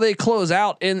see how they close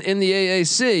out in the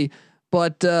AAC.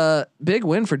 But big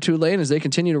win for Tulane as they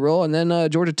continue to roll. And then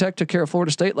Georgia Tech took care of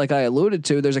Florida State, like I alluded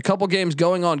to. There's a couple games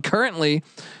going on currently.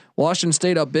 Washington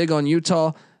State up big on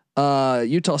Utah.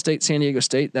 Utah State, San Diego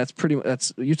State.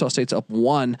 That's Utah State's up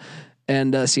 1.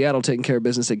 And Seattle taking care of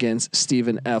business against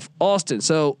Stephen F. Austin.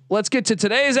 So let's get to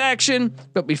today's action.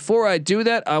 But before I do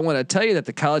that, I want to tell you that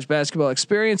the college basketball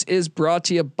experience is brought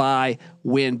to you by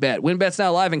WynnBET. WynnBET's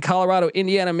now live in Colorado,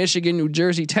 Indiana, Michigan, New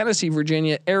Jersey, Tennessee,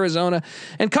 Virginia, Arizona,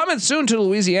 and coming soon to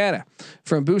Louisiana.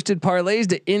 From boosted parlays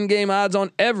to in-game odds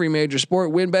on every major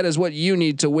sport, WynnBET is what you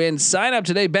need to win. Sign up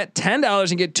today, bet $10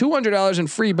 and get $200 in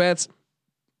free bets.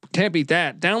 Can't beat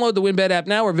that. Download the WynnBET app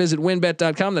now or visit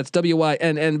wynnbet.com. That's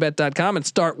WYNNBet.com and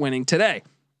start winning today.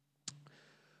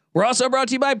 We're also brought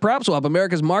to you by PropSwap,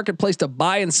 America's marketplace to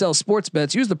buy and sell sports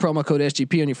bets. Use the promo code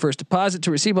SGP on your first deposit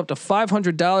to receive up to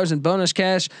 $500 in bonus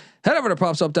cash. Head over to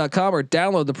PropSwap.com or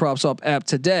download the PropSwap app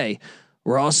today.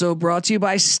 We're also brought to you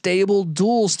by Stable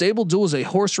Duel. Stable Duel is a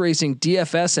horse racing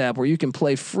DFS app where you can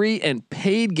play free and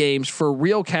paid games for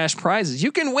real cash prizes.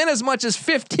 You can win as much as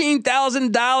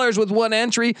 $15,000 with one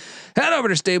entry. Head over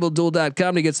to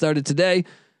StableDuel.com to get started today.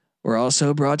 We're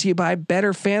also brought to you by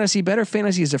Better Fantasy. Better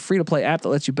Fantasy is a free-to-play app that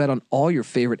lets you bet on all your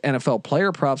favorite NFL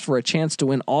player props for a chance to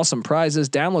win awesome prizes.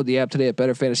 Download the app today at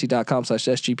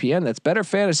betterfantasy.com/SGPN. That's Better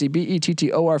Fantasy,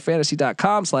 BETTOR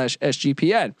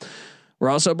fantasy.com/SGPN. We're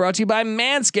also brought to you by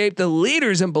Manscaped, the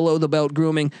leaders in below the belt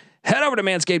grooming. Head over to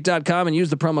manscaped.com and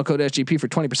use the promo code SGP for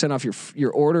 20% off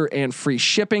your order and free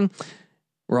shipping.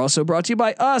 We're also brought to you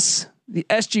by us, the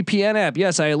SGPN app.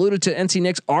 Yes, I alluded to NC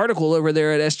Nick's article over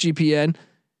there at SGPN.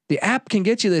 The app can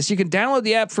get you this. You can download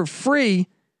the app for free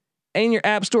in your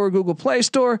App Store or Google Play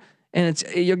Store, and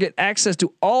you'll get access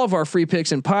to all of our free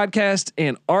picks and podcasts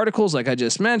and articles like I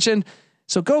just mentioned.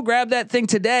 So go grab that thing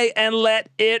today and let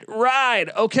it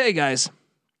ride. Okay, guys.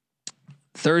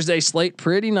 Thursday slate,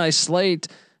 pretty nice slate.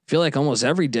 Feel like almost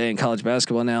every day in college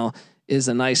basketball now is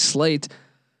a nice slate.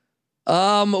 We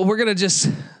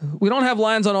don't have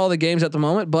lines on all the games at the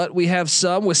moment, but we have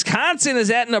some. Wisconsin is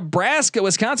at Nebraska.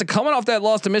 Wisconsin coming off that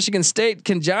loss to Michigan State.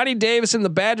 Can Johnny Davis and the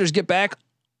Badgers get back,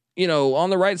 on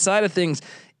the right side of things?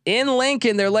 In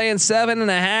Lincoln, they're laying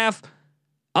 7.5.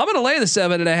 I'm going to lay the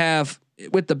 7.5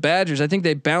 with the Badgers. I think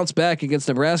they bounce back against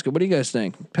Nebraska. What do you guys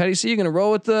think? Patty C, you going to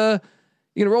roll with the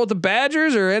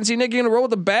Badgers, or NC Nick, you going to roll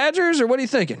with the Badgers, or what are you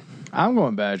thinking? I'm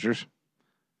going Badgers.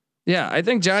 Yeah, I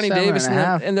think Johnny Davis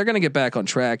and they're going to get back on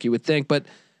track, you would think, but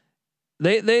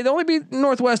they'd only beat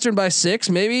Northwestern by 6.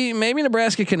 Maybe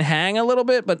Nebraska can hang a little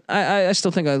bit, but I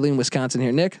still think I lean Wisconsin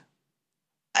here. Nick?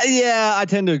 Yeah, I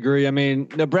tend to agree. I mean,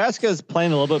 Nebraska is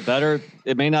playing a little bit better.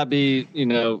 It may not be,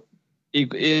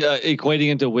 equating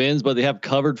into wins, but they have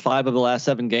covered 5 of the last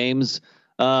 7 games.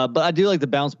 But I do like the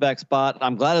bounce back spot.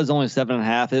 I'm glad it was only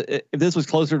 7.5. If this was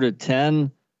closer to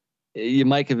 10, you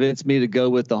might convince me to go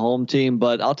with the home team,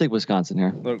 but I'll take Wisconsin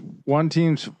here. Look, one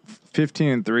team's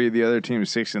 15-3, the other team's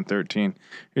 6-13.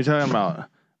 You're talking about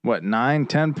what,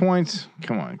 9-10 points?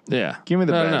 Come on, yeah, give me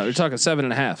the. No, you're talking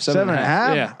 7.5.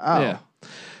 7.5. Yeah,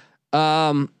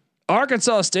 yeah.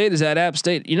 Arkansas State is at App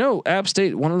State. App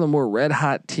State, one of the more red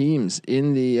hot teams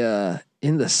in the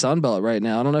Sun Belt right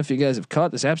now. I don't know if you guys have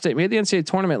caught this. App State made the NCAA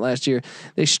tournament last year.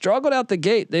 They struggled out the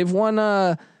gate. They've won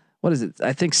what is it?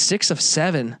 I think 6 of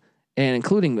 7. And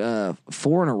including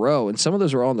 4 in a row, and some of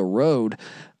those are on the road.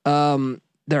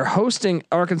 They're hosting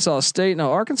Arkansas State.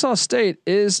 Now, Arkansas State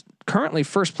is currently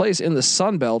first place in the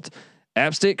Sun Belt.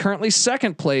 App State currently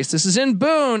second place. This is in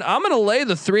Boone. I'm going to lay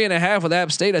the 3.5 with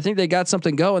App State. I think they got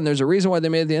something going. There's a reason why they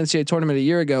made the NCAA tournament a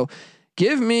year ago.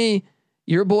 Give me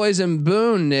your boys in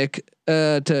Boone, Nick,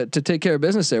 to take care of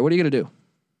business there. What are you going to do?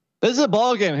 This is a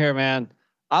ball game here, man.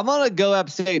 I'm gonna go App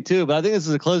State too, but I think this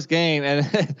is a close game.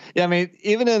 And yeah, I mean,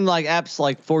 even in like App's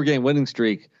 4-game winning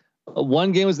streak,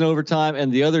 one game was in overtime,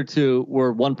 and the other 2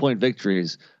 were 1-point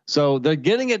victories. So they're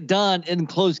getting it done in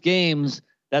close games.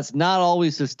 That's not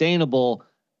always sustainable.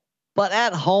 But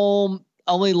at home,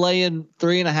 only laying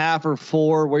 3.5 or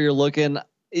 4, where you're looking,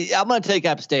 I'm gonna take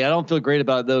App State. I don't feel great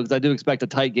about it though, because I do expect a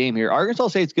tight game here. Arkansas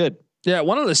State's good. Yeah,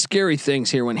 one of the scary things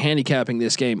here when handicapping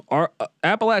this game,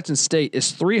 Appalachian State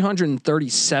is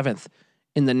 337th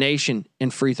in the nation in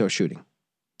free throw shooting.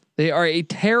 They are a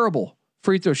terrible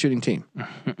free throw shooting team.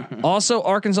 Also,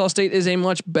 Arkansas State is a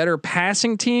much better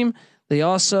passing team. They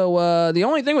also, the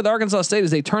only thing with Arkansas State is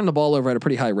they turn the ball over at a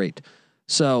pretty high rate.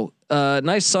 So,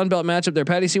 nice Sun Belt matchup there.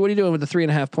 Patty C, what are you doing with the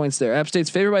 3.5 points there? App State's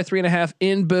favored by 3.5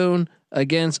 in Boone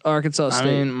against Arkansas State.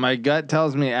 I mean, my gut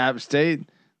tells me App State.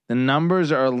 The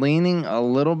numbers are leaning a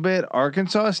little bit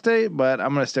Arkansas State, but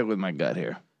I'm going to stick with my gut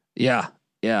here. Yeah.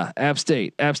 App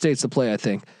State's the play, I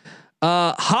think.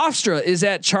 Hofstra is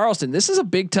at Charleston. This is a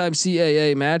big time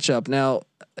CAA matchup. Now,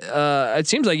 it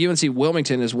seems like UNC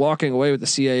Wilmington is walking away with the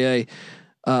CAA.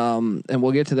 And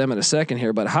we'll get to them in a second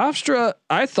here, but Hofstra,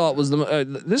 I thought was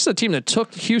this is a team that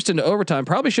took Houston to overtime.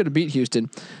 Probably should have beat Houston.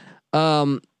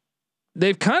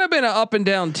 They've kind of been an up and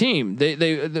down team.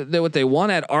 They what they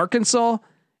won at Arkansas.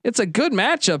 It's a good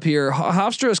matchup here.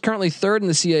 Hofstra is currently 3rd in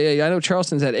the CAA. I know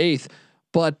Charleston's at 8th,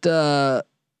 but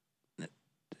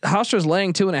Hofstra's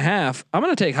laying 2.5. I'm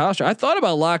going to take Hofstra. I thought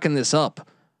about locking this up.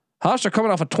 Hofstra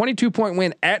coming off a 22-point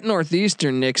win at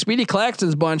Northeastern. Nick, Speedy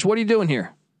Claxton's bunch. What are you doing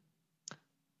here?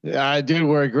 Yeah, dude,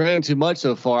 we're agreeing too much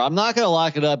so far. I'm not going to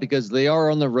lock it up because they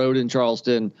are on the road in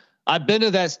Charleston. I've been to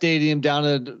that stadium down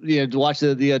to watch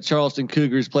the Charleston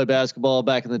Cougars play basketball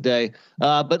back in the day.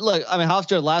 But look, I mean,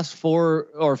 Hofstra last 4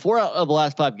 out of the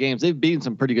last 5 games, they've beaten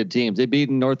some pretty good teams. They've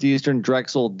beaten Northeastern,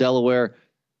 Drexel, Delaware,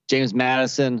 James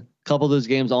Madison. A couple of those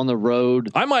games on the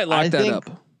road. I might lock that up.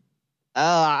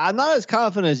 I'm not as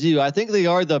confident as you. I think they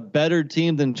are the better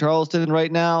team than Charleston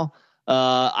right now.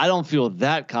 I don't feel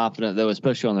that confident though,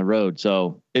 especially on the road.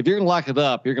 So if you're gonna lock it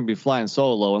up, you're gonna be flying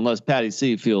solo unless Patty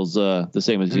C feels the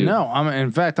same as you. No,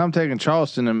 in fact I'm taking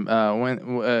Charleston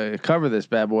and cover this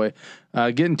bad boy,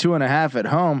 getting 2.5 at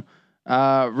home.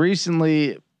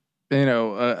 Recently,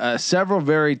 several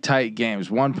very tight games,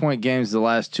 1-point games the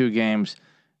last 2 games.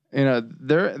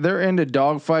 They're into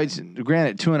dog fights.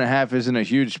 Granted, 2.5 isn't a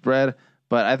huge spread,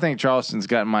 but I think Charleston's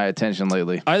gotten my attention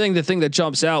lately. I think the thing that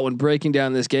jumps out when breaking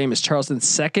down this game is Charleston's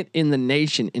second in the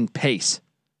nation in pace.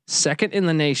 Second in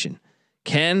the nation.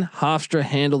 Can Hofstra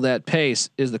handle that pace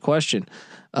is the question.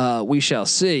 We shall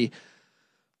see.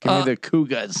 Give me the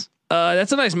Cougars.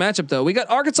 That's a nice matchup though. We got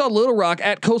Arkansas Little Rock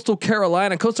at Coastal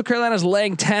Carolina. Coastal Carolina's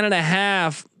laying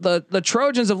 10.5. The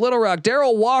Trojans of Little Rock,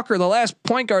 Darrell Walker, the last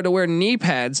point guard to wear knee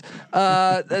pads.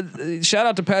 Shout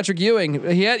out to Patrick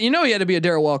Ewing. He had to be a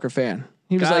Darrell Walker fan.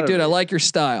 He was like, dude, I like your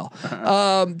style.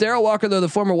 Darrell Walker, though, the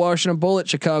former Washington Bullet,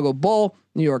 Chicago Bull,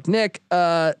 New York Knick.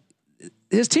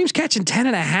 His team's catching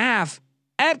 10.5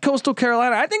 at Coastal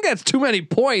Carolina. I think that's too many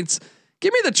points.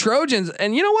 Give me the Trojans.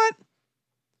 And you know what?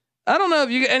 I don't know if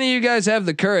any of you guys have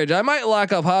the courage. I might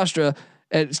lock up Hofstra.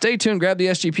 And stay tuned. Grab the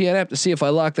SGPN app to see if I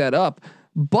lock that up.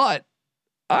 But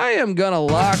I am gonna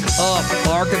lock up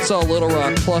Arkansas Little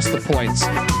Rock plus the points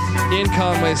in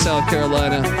Conway, South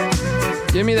Carolina.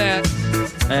 Give me that.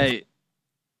 Hey,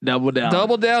 double down.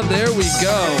 Double down. There we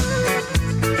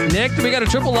go. Nick, do we got a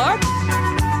triple lock?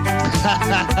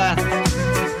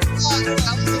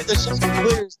 The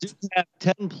Clears do have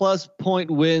 10+ point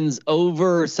wins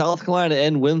over South Carolina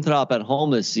and Winthrop at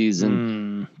home this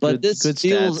season. But this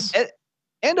feels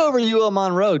and over UL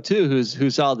Monroe too,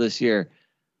 who's solid this year.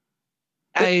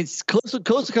 It's Coastal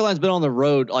Carolina's been on the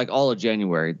road like all of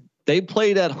January. They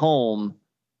played at home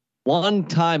one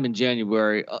time in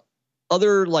January.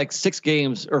 Other like 6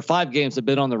 games or 5 games have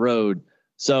been on the road.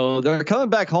 So they're coming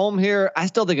back home here. I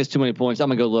still think it's too many points. I'm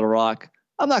gonna go Little Rock.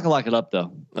 I'm not gonna lock it up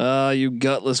though. You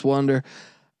gutless wonder.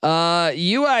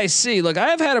 UIC. Look,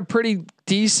 I've had a pretty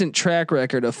decent track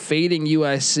record of fading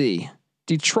UIC.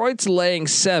 Detroit's laying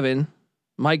 7.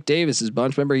 Mike Davis's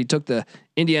bunch. Remember, he took the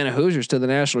Indiana Hoosiers to the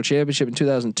national championship in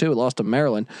 2002. Lost to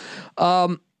Maryland.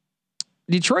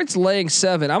 Detroit's laying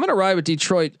 7. I'm gonna ride with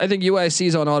Detroit. I think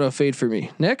UIC's on auto fade for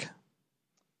me. Nick.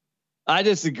 I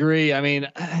disagree. I mean,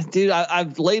 dude,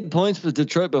 I've laid points with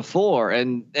Detroit before,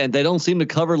 and they don't seem to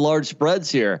cover large spreads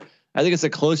here. I think it's a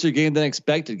closer game than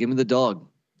expected. Give me the dog.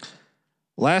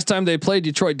 Last time they played,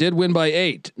 Detroit did win by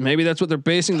 8. Maybe that's what they're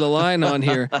basing the line on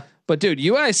here. But dude,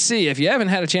 UIC, if you haven't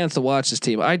had a chance to watch this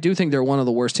team, I do think they're one of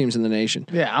the worst teams in the nation.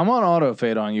 Yeah, I'm on auto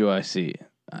fade on UIC.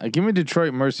 Give me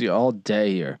Detroit Mercy all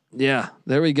day here. Yeah,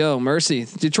 there we go. Mercy.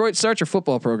 Detroit, start your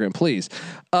football program, please.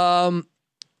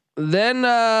 Then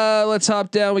let's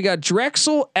hop down. We got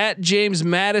Drexel at James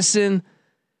Madison.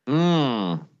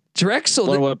 Drexel.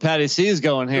 Wonder what Patty C is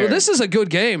going here. Well, this is a good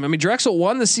game. I mean, Drexel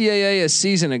won the CAA a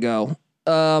season ago.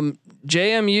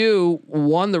 JMU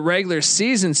won the regular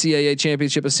season CAA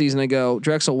championship a season ago.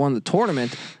 Drexel won the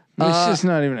tournament. It's just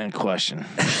not even in question.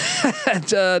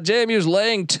 JMU's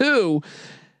laying 2.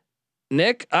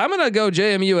 Nick, I'm gonna go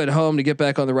JMU at home to get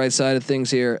back on the right side of things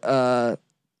here.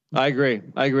 I agree.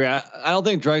 I don't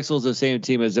think Drexel's the same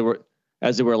team as they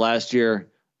were last year.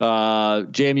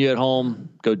 JMU at home,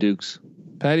 go Dukes.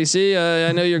 Patty C,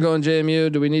 I know you're going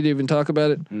JMU. Do we need to even talk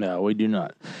about it? No, we do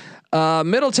not.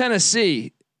 Middle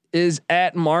Tennessee is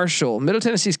at Marshall. Middle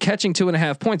Tennessee's catching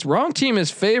 2.5 points. Wrong team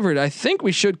is favored. I think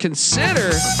we should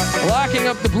consider locking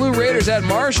up the Blue Raiders at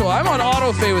Marshall. I'm on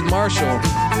auto fade with Marshall.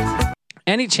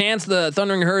 Any chance the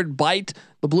Thundering Herd bite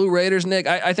the Blue Raiders, Nick?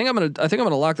 I think I'm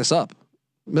gonna lock this up.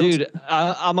 Dude,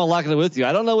 I'm gonna lock it with you.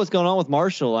 I don't know what's going on with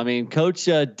Marshall. I mean, Coach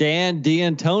Dan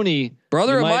D'Antoni,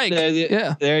 brother of Mike.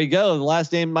 Yeah, there you go. The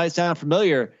last name might sound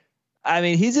familiar. I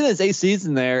mean, he's in his 8th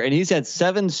season there, and he's had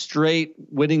 7 straight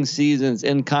winning seasons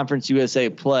in Conference USA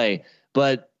play.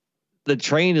 But the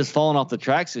train has fallen off the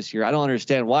tracks this year. I don't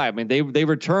understand why. I mean, they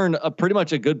returned pretty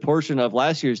much a good portion of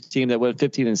last year's team that went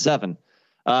 15-7.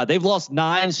 They've lost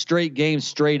 9 straight games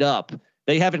straight up.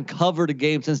 They haven't covered a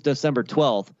game since December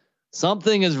 12th.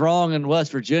 Something is wrong in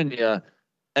West Virginia.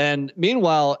 And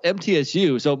meanwhile,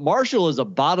 MTSU, so Marshall is a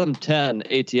bottom 10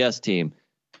 ATS team.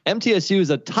 MTSU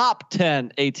is a top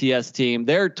 10 ATS team.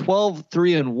 They're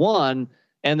 12-3-1,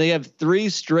 and they have 3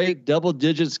 straight double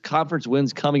digits conference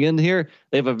wins coming in here.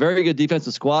 They have a very good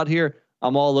defensive squad here.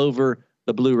 I'm all over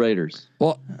the Blue Raiders.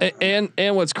 Well, and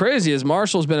what's crazy is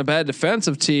Marshall's been a bad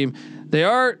defensive team. They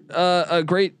are a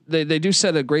great. They do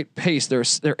set a great pace. They're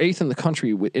 8th in the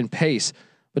country in pace.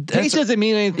 But pace doesn't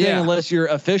mean anything unless you're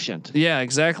efficient. Yeah,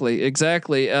 exactly.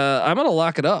 I'm gonna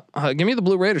lock it up. Give me the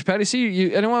Blue Raiders. Patty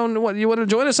C, anyone you want to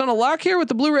join us on a lock here with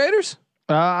the Blue Raiders?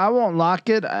 I won't lock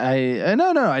it. No,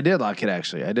 I did lock it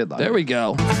actually. I did lock it. There we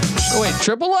go. Oh wait,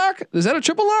 triple lock? Is that a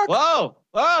triple lock?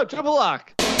 Whoa, triple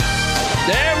lock.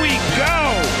 There we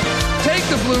go. Take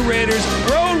the Blue Raiders.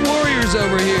 Road Warriors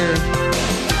over here.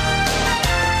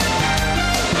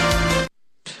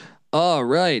 All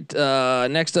right.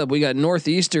 Next up, we got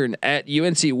Northeastern at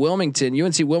UNC Wilmington.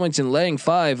 UNC Wilmington laying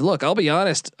 5. Look, I'll be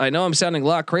honest. I know I'm sounding a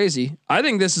lot crazy. I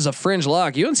think this is a fringe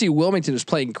lock. UNC Wilmington is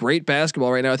playing great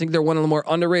basketball right now. I think they're one of the more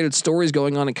underrated stories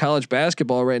going on in college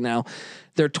basketball right now.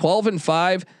 They're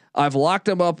 12-5. I've locked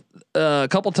them up a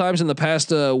couple times in the past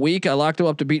week. I locked them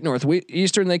up to beat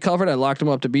Northeastern. They covered. I locked them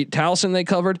up to beat Towson. They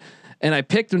covered. And I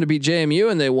picked them to beat JMU,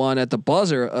 and they won at the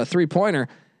buzzer, a 3-pointer.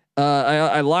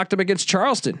 I locked them against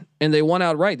Charleston, and they won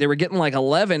outright. They were getting like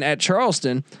 11 at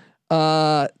Charleston.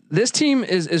 This team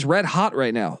is red hot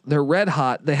right now. They're red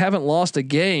hot. They haven't lost a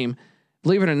game,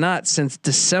 believe it or not, since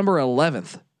December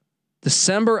 11th.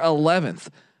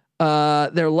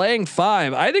 They're laying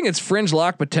 5. I think it's fringe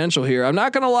lock potential here. I'm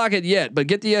not going to lock it yet, but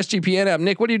get the SGPN app.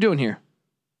 Nick, what are you doing here?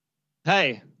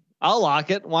 Hey, I'll lock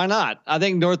it. Why not? I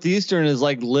think Northeastern is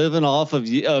like living off of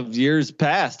years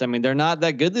past. I mean, they're not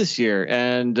that good this year.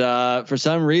 And for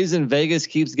some reason, Vegas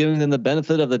keeps giving them the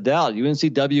benefit of the doubt.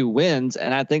 UNCW wins,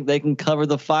 and I think they can cover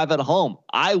the 5 at home.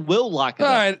 I will lock it All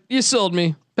up. right, you sold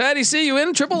me. Patty C, you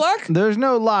in triple lock? There's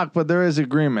no lock, but there is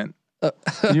agreement. Okay.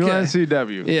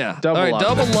 UNCW. Yeah. Double all right, lock.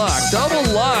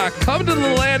 double lock. Come to the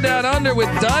land down under with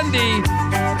Dundee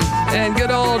and good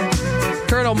old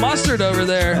Colonel Mustard over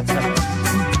there.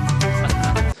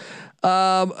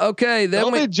 Okay, then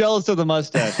Don't be jealous of the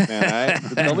mustache, man. All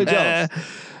right? Don't be jealous.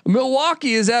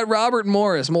 Milwaukee is at Robert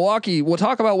Morris. Milwaukee, we'll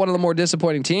talk about one of the more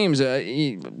disappointing teams.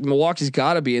 Milwaukee's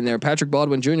got to be in there. Patrick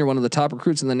Baldwin Jr., one of the top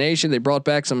recruits in the nation. They brought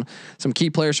back some key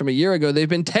players from a year ago. They've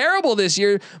been terrible this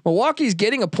year. Milwaukee's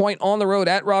getting a point on the road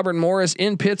at Robert Morris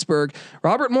in Pittsburgh.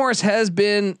 Robert Morris has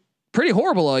been pretty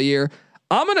horrible all year.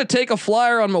 I'm going to take a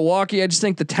flyer on Milwaukee. I just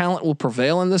think the talent will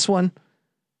prevail in this one.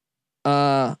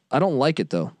 I don't like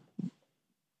it though.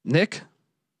 Nick?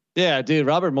 Yeah, dude.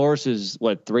 Robert Morris is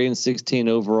 3-16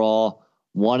 overall,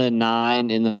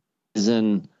 1-9 in the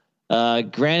season.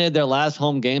 Granted, their last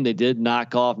home game they did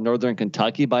knock off Northern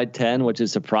Kentucky by 10, which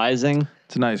is surprising.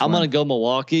 It's a nice. I'm gonna go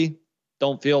Milwaukee.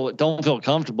 Don't feel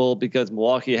comfortable because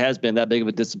Milwaukee has been that big of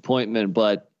a disappointment.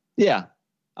 But yeah,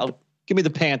 give me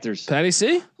the Panthers. Patty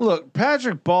C? Look,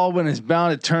 Patrick Baldwin is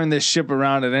bound to turn this ship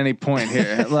around at any point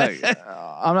here.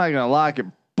 I'm not gonna lock it,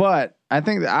 but I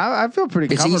think I feel pretty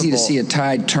comfortable. It's easy to see a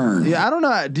tide turn. Yeah, I don't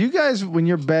know. Do you guys, when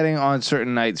you're betting on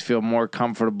certain nights, feel more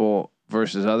comfortable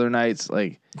versus other nights?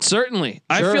 Certainly. Sure,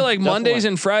 I feel like definitely. Mondays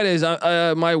and Fridays,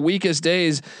 my weakest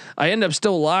days, I end up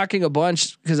still locking a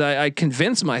bunch because I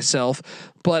convince myself,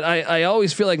 but I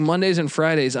always feel like Mondays and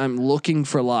Fridays, I'm looking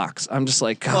for locks. I'm just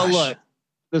like, gosh. Well, look,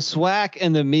 the SWAC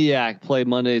and the MEAC play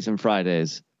Mondays and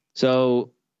Fridays.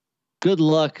 So good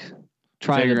luck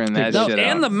trying Figuring to that No, shit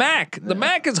and out. the MAC. The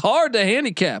MAC is hard to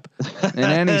handicap. In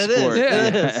any It is, sport.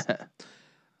 it is.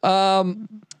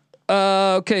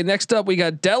 Okay, next up we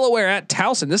got Delaware at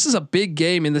Towson. This is a big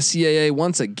game in the CAA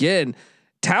once again.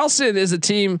 Towson is a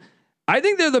team. I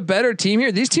think they're the better team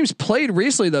here. These teams played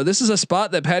recently though. This is a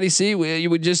spot that Patty C.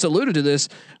 You just alluded to this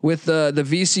with the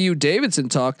VCU Davidson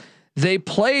talk. They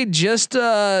played just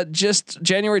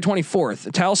January 24th.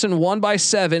 Towson won by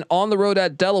 7 on the road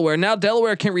at Delaware. Now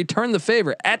Delaware can return the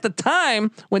favor. At the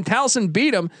time when Towson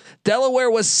beat them,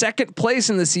 Delaware was second place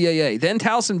in the CAA. Then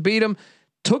Towson beat them,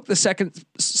 took the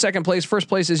second place. First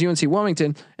place is UNC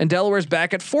Wilmington, and Delaware's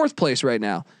back at 4th place right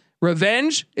now.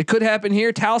 Revenge, it could happen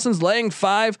here. Towson's laying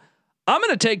 5. I'm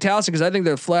going to take Towson because I think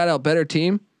they're a flat out better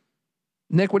team.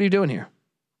 Nick, what are you doing here?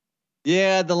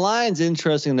 Yeah, the line's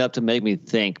interesting enough to make me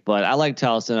think, but I like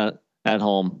Towson at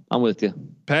home. I'm with you.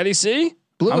 Patty C,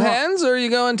 Blue Hens, or are you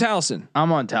going Towson?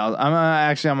 I'm on Towson.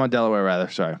 I'm on Delaware rather.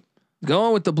 Sorry.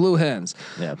 Going with the Blue Hens.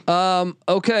 Yeah.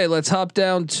 Okay, let's hop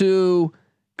down to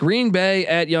Green Bay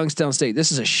at Youngstown State.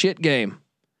 This is a shit game.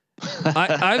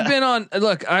 I've been on.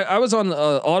 Look, I was on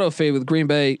auto fade with Green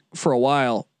Bay for a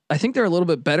while. I think they're a little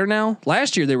bit better now.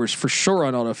 Last year they were for sure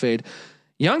on auto fade.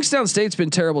 Youngstown State's been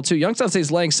terrible too. Youngstown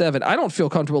State's laying 7. I don't feel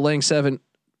comfortable laying 7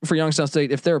 for Youngstown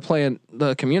State if they're playing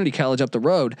the community college up the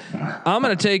road. I'm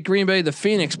going to take Green Bay, the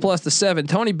Phoenix plus the 7.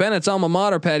 Tony Bennett's alma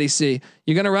mater, Patty C.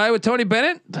 You going to ride with Tony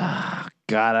Bennett? God,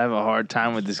 I have a hard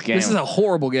time with this game. This is a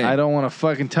horrible game. I don't want to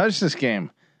fucking touch this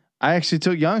game. I actually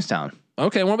took Youngstown.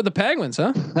 Okay, what about the Penguins,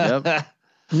 huh? Yep.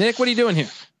 Nick, what are you doing here?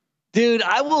 Dude,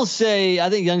 I will say I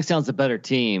think Youngstown's a better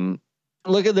team.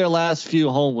 look at their last few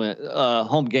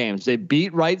home games. They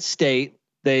beat Wright State.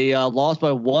 They lost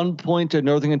by 1 point to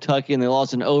Northern Kentucky, and they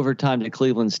lost in overtime to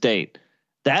Cleveland State.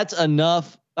 That's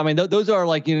enough. I mean, those are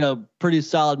like, pretty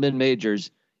solid mid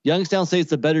majors. Youngstown State's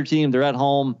the better team. They're at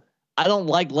home. I don't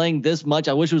like laying this much.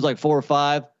 I wish it was like 4 or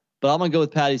 5. But I'm gonna go with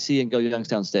Patty C and go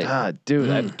Youngstown State. Dude,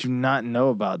 I do not know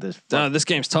about this. No, this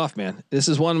game's tough, man. This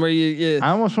is one where you I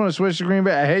almost want to switch to Green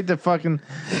Bay. I hate to fucking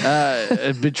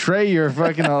betray your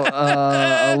fucking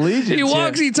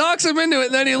allegiance. He talks him into it,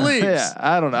 and then he leaves. Yeah,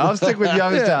 I don't know. I'll stick with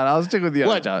Youngstown. I'll stick with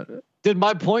Youngstown. Did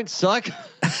my point suck?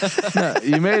 No,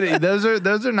 you made it. Those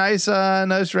are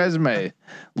nice resume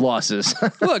losses.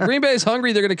 Look, Green Bay's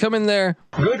hungry. They're going to come in there.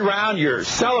 Good round, you're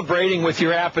celebrating with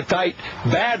your appetite.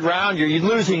 Bad round, you're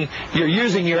using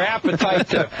your appetite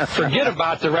to forget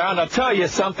about the round. I'll tell you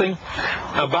something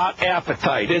about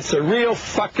appetite. It's a real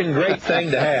fucking great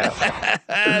thing to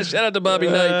have. Shout out to Bobby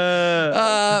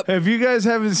Knight. If you guys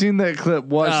haven't seen that clip,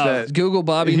 watch that. Google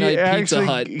Bobby Knight Pizza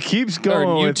Hut. Keeps going.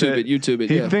 Or YouTube it.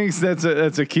 He thinks that's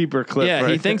a keeper clip. Yeah,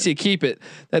 right? He thinks you keep it.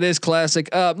 That is classic.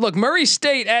 Look, Murray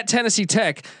State at Tennessee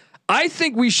Tech. I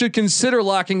think we should consider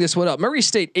locking this one up. Murray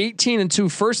State 18-2,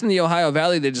 first in the Ohio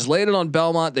Valley. They just laid it on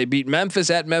Belmont. They beat Memphis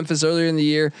at Memphis earlier in the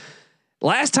year.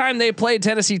 Last time they played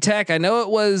Tennessee Tech, I know it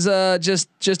was just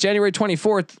January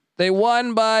 24th. They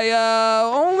won by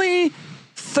only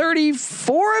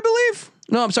 34, I believe.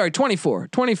 No, I'm sorry, 24.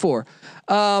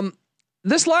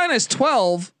 This line is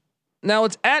 12. Now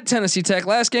it's at Tennessee Tech.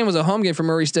 Last game was a home game for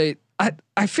Murray State.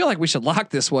 I feel like we should lock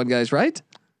this one, guys. Right?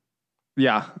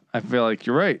 Yeah, I feel like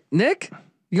you're right. Nick,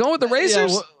 you going with the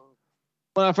Racers? Yeah,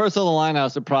 when I first saw the line, I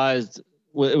was surprised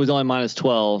it was only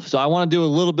 -12. So I want to do a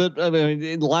little bit. I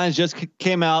mean, the lines just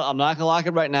came out. I'm not gonna lock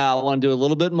it right now. I want to do a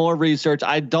little bit more research.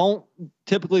 I don't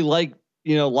typically like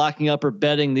locking up or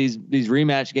betting these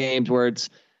rematch games where it's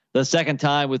the second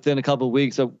time within a couple of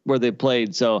weeks of where they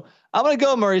played. So I'm gonna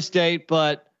go Murray State,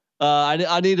 but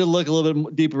I need to look a little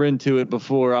bit deeper into it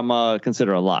before I'm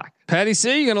consider a lock. Patty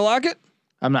C, you gonna lock it?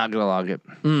 I'm not gonna log it.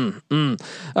 All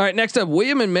right, next up,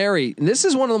 William and Mary. And this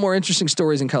is one of the more interesting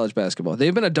stories in college basketball.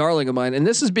 They've been a darling of mine, and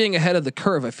this is being ahead of the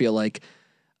curve. I feel like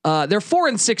they're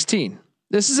 4-16.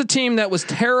 This is a team that was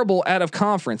terrible out of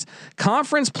conference.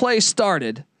 Conference play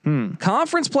started, and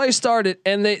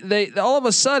they all of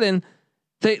a sudden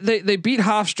they beat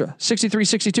Hofstra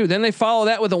 63-62. Then they follow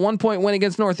that with a 1-point win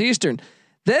against Northeastern.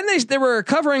 Then they were a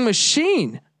recovering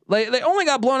machine. They only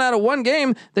got blown out of one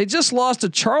game. They just lost to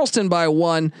Charleston by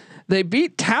 1. They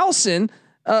beat Towson.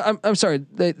 I'm sorry.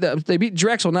 They beat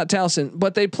Drexel, not Towson,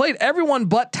 but they played everyone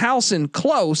but Towson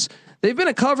close. They've been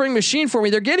a covering machine for me.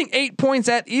 They're getting 8 points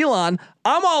at Elon.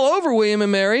 I'm all over William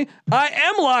and Mary. I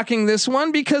am locking this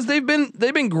one because they've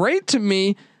been great to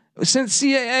me since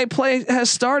CAA play has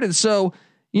started. So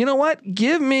you know what?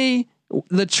 Give me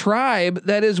the tribe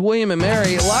that is William and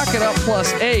Mary. Lock it up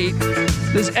 +8.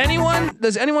 Does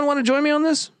anyone want to join me on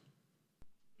this?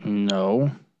 No.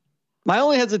 My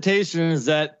only hesitation is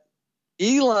that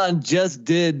Elon just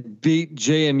did beat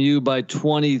JMU by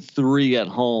 23 at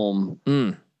home.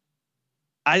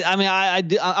 I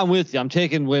mean, I'm with you. I'm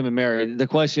taking William and Mary. The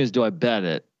question is, do I bet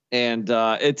it? And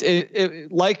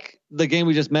it's like the game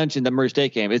we just mentioned, the Murray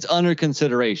State game. It's under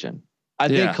consideration. I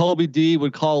think Colby D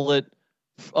would call it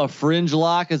a fringe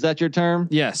lock. Is that your term?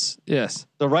 Yes.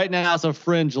 So right now it's a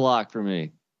fringe lock for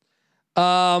me.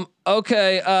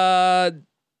 Okay.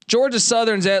 Georgia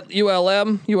Southern's at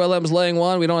ULM. ULM's laying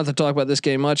 1. We don't have to talk about this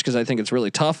game much because I think it's really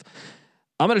tough.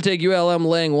 I'm going to take ULM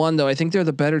laying 1 though. I think they're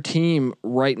the better team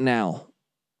right now.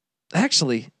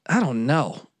 Actually, I don't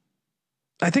know.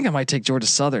 I think I might take Georgia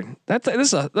Southern. That's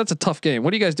a tough game.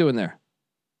 What are you guys doing there?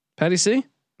 Patty C?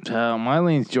 My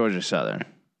lean's Georgia Southern.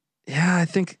 Yeah, I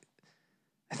think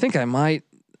I might.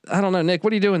 I don't know, Nick.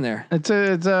 What are you doing there? It's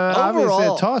obviously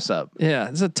a toss up. Yeah,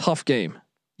 it's a tough game.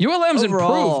 ULM's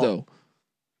improved though.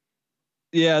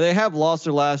 Yeah, they have lost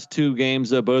their last 2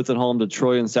 games, both at home to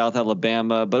Troy and South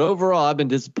Alabama. But overall, I've been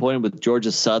disappointed with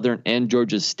Georgia Southern and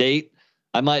Georgia State.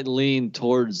 I might lean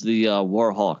towards the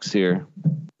Warhawks here.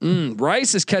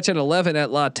 Rice is catching 11 at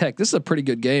La Tech. This is a pretty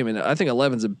good game, and I think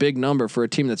 11's a big number for a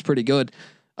team that's pretty good.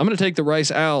 I'm going to take the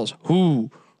Rice Owls. Who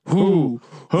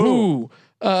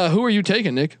are you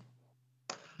taking, Nick?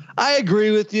 I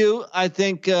agree with you. I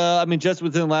think, just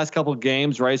within the last couple of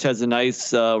games, Rice has a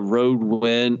nice road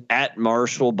win at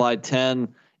Marshall by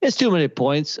 10. It's too many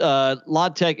points. La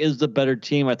Tech is the better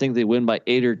team. I think they win by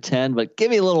 8 or 10, but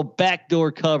give me a little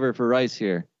backdoor cover for Rice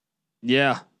here.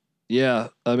 Yeah.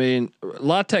 I mean,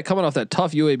 La Tech coming off that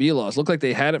tough UAB loss looked like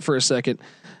they had it for a second.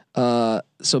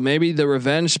 So maybe the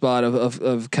revenge spot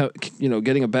of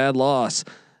getting a bad loss.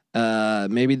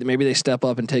 Maybe they step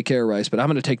up and take care of Rice, but I'm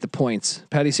going to take the points.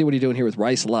 Patty C, what are you doing here with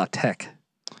Rice La Tech?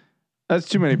 That's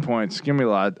too many points. Give me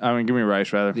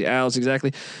Rice rather. The Owls,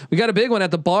 exactly. We got a big one at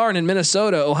the Barn in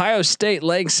Minnesota. Ohio State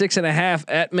laying 6.5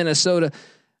 at Minnesota.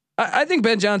 I think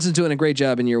Ben Johnson's doing a great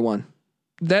job in year one.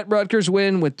 That Rutgers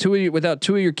win without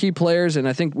two of your key players, and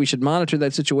I think we should monitor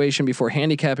that situation before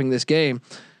handicapping this game.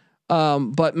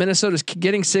 But Minnesota's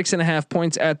getting 6.5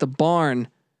 points at the Barn.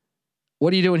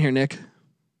 What are you doing here, Nick?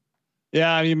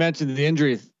 Yeah, you mentioned the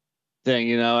injury thing.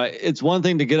 It's one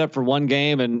thing to get up for one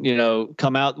game and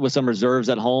come out with some reserves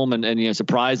at home and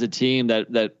surprise a team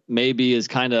that maybe is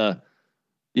kind of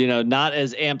not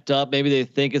as amped up. Maybe they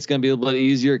think it's going to be a little bit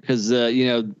easier because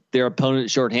their opponent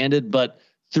is shorthanded. But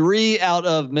 3 out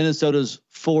of Minnesota's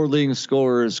 4 leading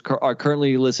scorers are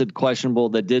currently listed questionable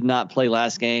that did not play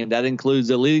last game. That includes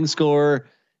the leading scorer,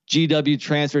 GW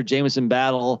transfer Jamison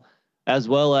Battle, as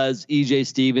well as EJ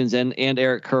Stevens and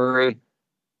Eric Curry.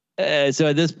 So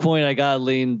at this point, I gotta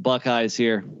lean Buckeyes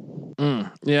here.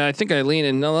 Yeah, I think I lean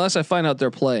in unless I find out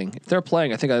they're playing. If they're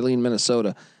playing, I think I lean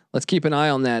Minnesota. Let's keep an eye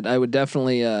on that. I would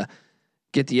definitely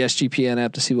get the SGPN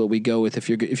app to see what we go with if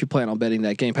you plan on betting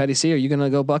that game. Patty C, are you gonna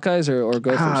go Buckeyes or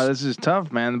Gophers? This is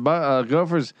tough, man. The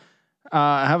Gophers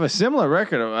have a similar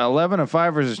record of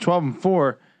 11-5 versus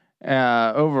 12-4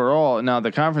 overall. Now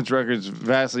the conference record is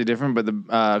vastly different, but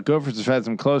the Gophers have had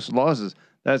some close losses.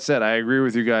 That said, I agree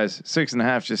with you guys.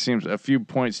 6.5 just seems a few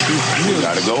points too few. We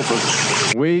gotta go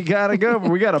for. We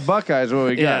got a Buckeyes. What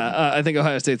we got? Yeah, I think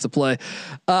Ohio State's the play.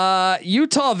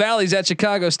 Utah Valley's at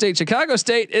Chicago State. Chicago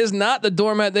State is not the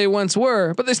doormat they once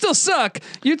were, but they still suck.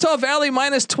 Utah Valley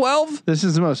 -12. This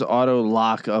is the most auto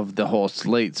lock of the whole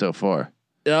slate so far.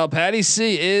 Patty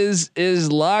C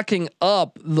is locking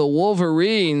up the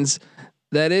Wolverines.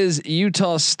 That is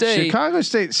Utah State. Chicago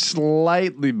State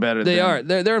slightly better. They are.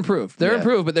 They're improved. They're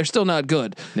improved, but they're still not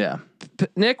good. Yeah.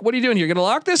 Nick, what are you doing here? You're gonna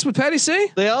lock this with Patty C?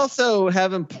 They also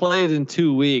haven't played in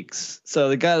 2 weeks, so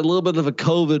they got a little bit of a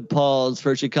COVID pause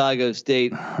for Chicago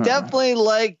State. Definitely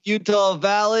like Utah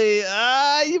Valley.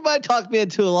 You might talk me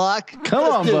into a lock. Come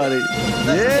on, buddy.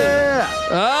 Yeah.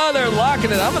 Oh, they're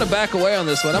locking it. I'm gonna back away on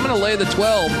this one. I'm gonna lay the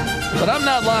 12, but I'm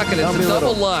not locking it. It's a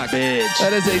double lock. Bitch.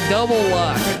 That is a double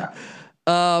lock.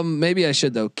 Maybe I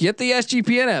should though. Get the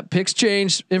SGPN app. Picks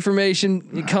change, information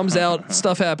it comes out,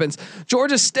 stuff happens.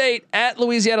 Georgia State at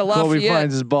Louisiana Lafayette. Colby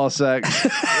finds his ball sack.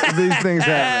 These things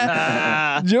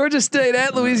happen. Georgia State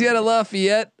at Louisiana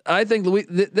Lafayette. I think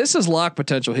this is lock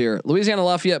potential here. Louisiana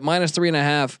Lafayette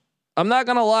 -3.5. I'm not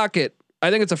gonna lock it.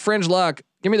 I think it's a fringe lock.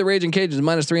 Give me the Raging Cajuns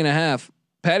 -3.5.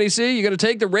 Patty C, you got to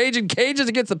take the Raging Cajuns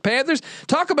against the Panthers.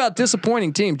 Talk about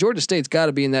disappointing team. Georgia State's got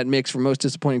to be in that mix for most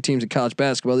disappointing teams in college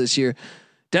basketball this year.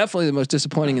 Definitely the most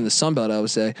disappointing in the Sun Belt, I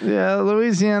would say. Yeah,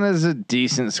 Louisiana's a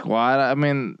decent squad. I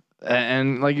mean,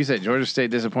 and like you said, Georgia State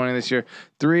disappointing this year.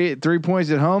 3 points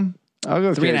at home. I'll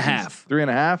go 3.5.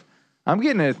 3.5. I'm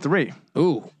getting it at 3.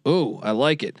 Ooh, I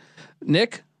like it.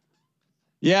 Nick.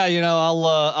 Yeah,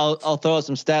 I'll throw out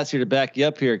some stats here to back you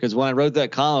up here because when I wrote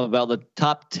that column about the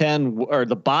top 10 or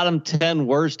the bottom 10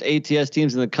 worst ATS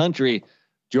teams in the country,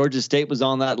 Georgia State was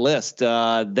on that list.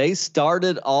 They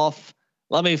started off.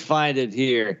 Let me find it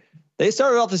here. They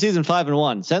started off the season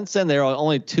 5-1. Since then, they're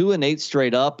only 2-8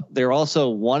 straight up. They're also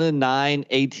 1-9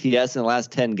 ATS in the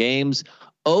last 10 games.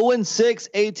 0-6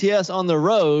 ATS on the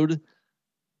road,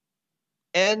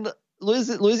 and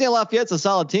Louisiana Lafayette's a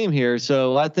solid team here,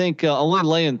 so I think only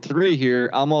laying 3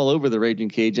 here. I'm all over the Raging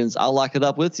Cajuns. I'll lock it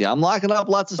up with you. I'm locking up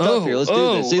lots of stuff here. Let's do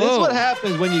this. See, this is what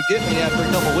happens when you get me after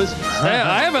a couple whiskeys.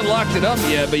 I haven't locked it up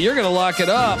yet, but you're gonna lock it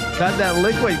up. Got that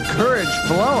liquid courage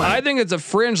flowing. I think it's a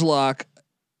fringe lock.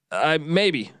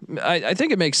 Maybe. I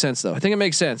think it makes sense though. I think it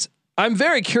makes sense. I'm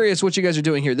very curious what you guys are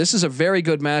doing here. This is a very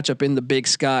good matchup in the Big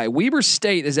Sky. Weber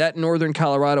State is at Northern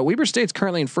Colorado. Weber State's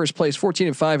currently in first place,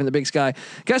 14-5 in the Big Sky.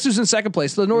 Guess who's in second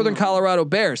place? The Northern Colorado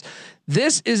Bears.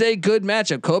 This is a good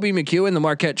matchup. Kobe McEwen, the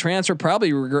Marquette transfer,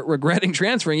 probably regretting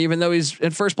transferring, even though he's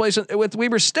in first place with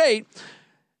Weber State.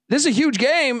 This is a huge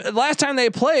game. Last time they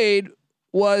played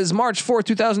was March 4th,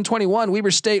 2021. Weber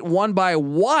State won by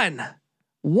 1.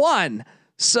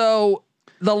 So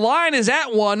the line is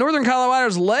at 1. Northern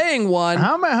Colorado's laying 1.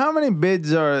 How many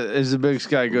bids is the Big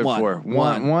Sky good for?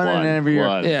 One in every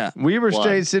year. Yeah. Weber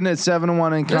State sitting at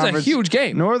 7-1 in conference. It's a huge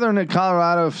game. Northern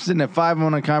Colorado sitting at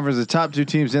 5-1 in conference. The top 2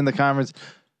 teams in the conference.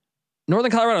 Northern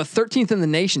Colorado 13th in the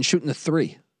nation shooting the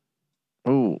 3.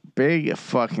 Ooh, big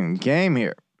fucking game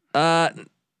here. I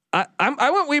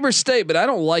went Weber State, but I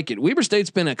don't like it. Weber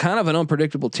State's been a kind of an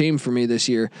unpredictable team for me this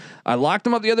year. I locked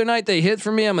them up the other night. They hit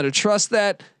for me. I'm going to trust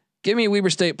that. Give me Weber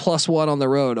State +1 on the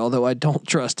road, although I don't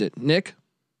trust it. Nick?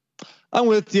 I'm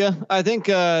with you. I think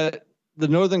the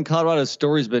Northern Colorado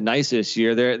story's been nice this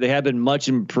year. They have been much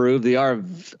improved. They are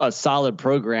a solid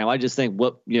program. I just think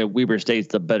Weber State's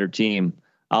the better team.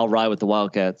 I'll ride with the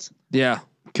Wildcats. Yeah.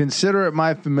 Consider it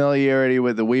my familiarity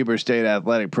with the Weber State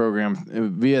athletic program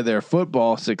via their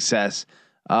football success.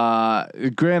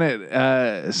 Granted,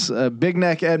 big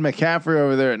neck Ed McCaffrey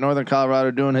over there at Northern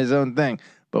Colorado doing his own thing,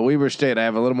 but Weber State I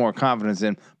have a little more confidence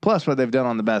in. Plus, what they've done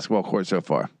on the basketball court so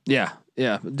far. Yeah.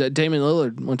 Damian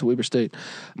Lillard went to Weber State.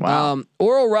 Wow.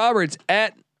 Oral Roberts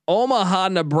at Omaha,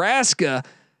 Nebraska.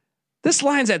 This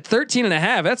line's at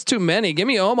 13.5. That's too many. Give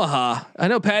me Omaha. I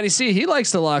know Patty C. He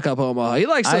likes to lock up Omaha. He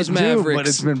likes those Mavericks. But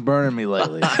it's been burning me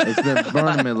lately.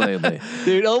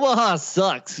 Dude, Omaha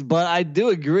sucks, but I do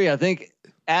agree. I think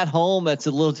at home that's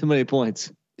a little too many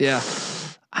points. Yeah.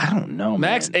 I don't know.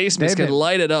 Max man. Asmus can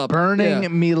light it up.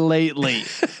 Burning me lately.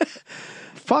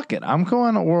 Fuck it. I'm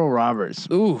going to Oral Roberts.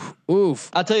 Oof.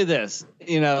 I'll tell you this.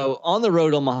 On the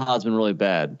road, Omaha's been really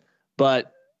bad,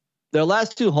 but their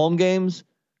last 2 home games,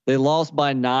 they lost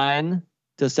by 9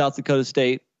 to South Dakota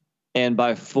State and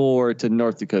by 4 to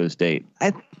North Dakota State.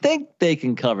 I think they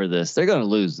can cover this. They're going to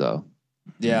lose though.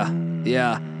 Yeah.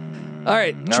 All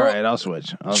right. All right. I'll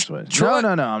switch. No,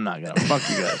 I'm not going to. Fuck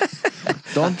you guys.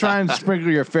 Don't try and sprinkle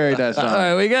your fairy dust on. All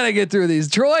right. We got to get through these.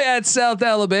 Troy at South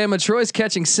Alabama. Troy's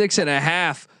catching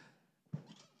 6.5.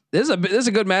 This is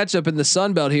a good matchup in the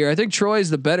Sun Belt here. I think Troy's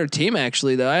the better team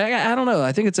actually, though. I don't know.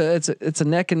 I think it's a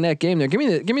neck and neck game there. Give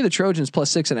me the Trojans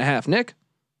plus 6.5. Nick,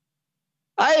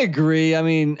 I agree. I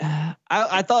mean,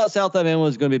 I thought South Alabama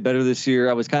was going to be better this year.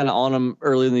 I was kind of on them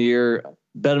early in the year.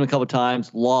 Bet them a couple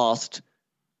times, lost.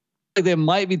 They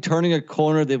might be turning a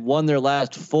corner. They've won their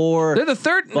last 4. They're the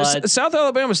third. South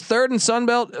Alabama's third in Sun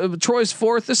Belt. Troy's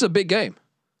fourth. This is a big game.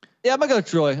 Yeah, I'm gonna go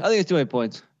Troy. I think it's too many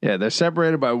points. Yeah, they're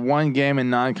separated by 1 game in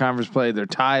non-conference play. They're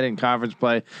tied in conference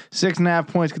play. 6.5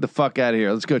 points. Get the fuck out of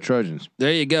here. Let's go Trojans.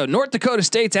 There you go. North Dakota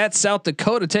State's at South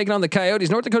Dakota taking on the Coyotes.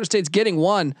 North Dakota State's getting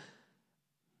 1.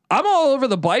 I'm all over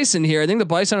the Bison here. I think the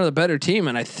Bison are the better team,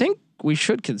 and I think we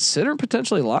should consider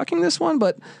potentially locking this one,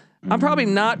 but I'm probably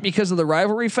not because of the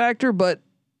rivalry factor, but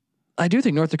I do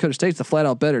think North Dakota State's the flat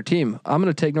out better team. I'm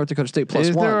going to take North Dakota State plus 1.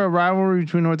 Is there a rivalry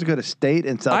between North Dakota State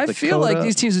and South Dakota? I feel like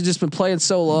these teams have just been playing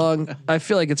so long. I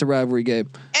feel like it's a rivalry game.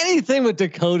 Anything with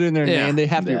Dakota in their name, they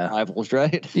have to be rivals,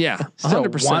 right? Yeah,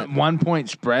 100%. 1 point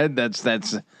spread. That's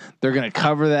they're going to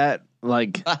cover that.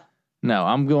 Like, no,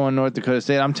 I'm going North Dakota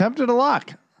State. I'm tempted to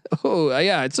lock. Oh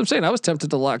yeah, it's what I'm saying. I was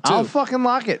tempted to lock too. I'll fucking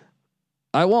lock it.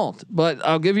 I won't, but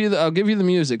I'll give you the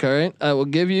music. All right, I will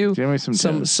give me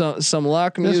some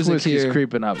lock music this here. This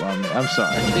creeping up on me. I'm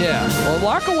sorry. Yeah, well,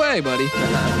 lock away, buddy.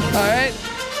 All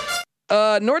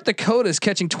right. North Dakota's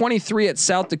catching 23 at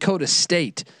South Dakota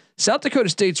State. South Dakota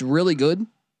State's really good.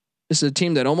 This is a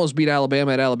team that almost beat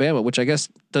Alabama at Alabama, which I guess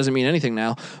doesn't mean anything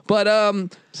now. But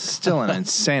still an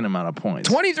insane amount of points.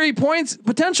 23 points,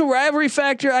 potential rivalry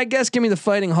factor. I guess give me the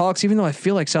Fighting Hawks, even though I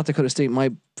feel like South Dakota State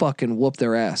might fucking whoop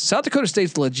their ass. South Dakota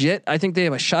State's legit. I think they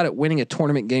have a shot at winning a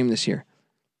tournament game this year.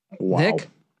 Wow. Nick?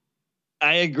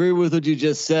 I agree with what you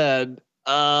just said.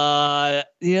 That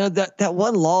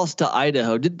one loss to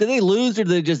Idaho. Did they lose or did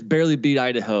they just barely beat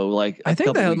Idaho? Like I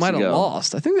think they might have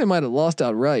lost. I think they might have lost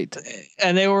outright.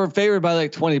 And they were favored by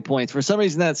like 20 points. For some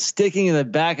reason, that's sticking in the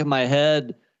back of my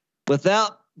head.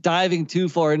 Without diving too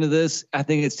far into this, I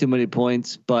think it's too many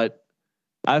points. But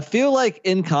I feel like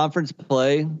in conference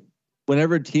play,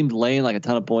 whenever a team's laying like a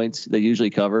ton of points, they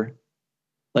usually cover.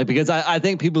 Like because I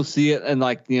think people see it and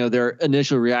like their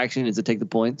initial reaction is to take the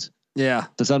points. Yeah.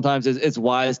 So sometimes it's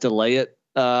wise to lay it.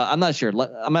 I'm not sure. I'm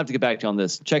gonna have to get back to you on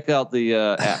this. Check out the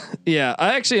app. Yeah,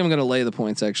 I actually am gonna lay the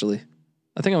points. Actually,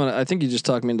 I think you just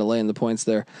talked me into laying the points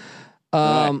there.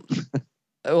 Well,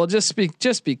 just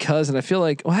because, and I feel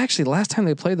like actually last time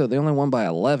they played though they only won by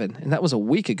 11, and that was a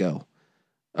week ago.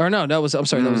 Or no, that was that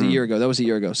was a year ago. That was a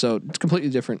year ago. So it's completely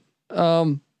different.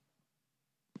 I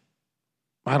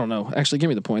don't know. Actually, give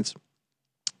me the points.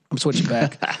 I'm switching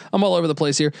back. I'm all over the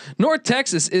place here. North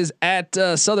Texas is at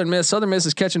Southern Miss. Southern Miss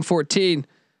is catching 14.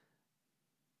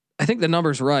 I think the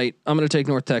number's right. I'm going to take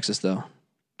North Texas though.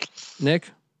 Nick?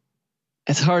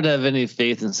 It's hard to have any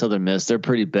faith in Southern Miss. They're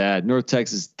pretty bad. North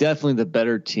Texas definitely the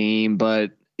better team,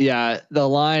 but yeah, the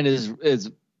line is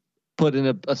put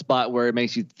in a spot where it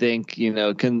makes you think, can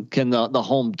the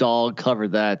home dog cover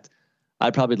that?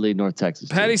 I'd probably lead North Texas.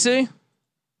 Patty C?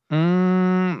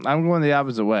 I'm going the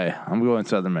opposite way. I'm going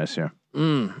Southern Miss here.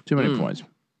 Too many points.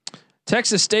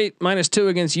 Texas State -2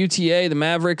 against UTA. The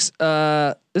Mavericks.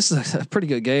 This is a pretty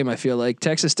good game. I feel like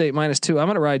Texas State -2. I'm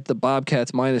going to ride the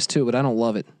Bobcats -2, but I don't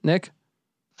love it. Nick?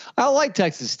 I like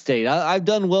Texas State. I've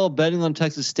done well betting on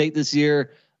Texas State this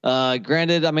year.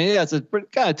 Granted, I mean, yeah, it's a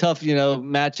kind of tough,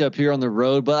 matchup here on the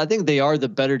road, but I think they are the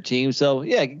better team. So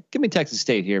yeah, give me Texas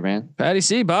State here, man. Patty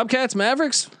C, Bobcats,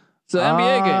 Mavericks. It's an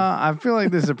NBA game. I feel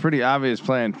like this is a pretty obvious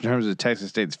play in terms of Texas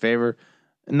State's favor.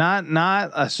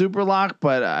 Not a super lock,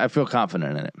 but I feel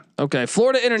confident in it. Okay,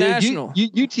 Florida International.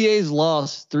 UTA's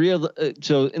lost 3 of the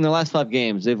so in the last 5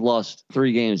 games, they've lost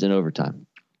 3 games in overtime.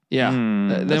 Yeah,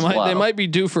 they might be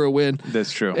due for a win.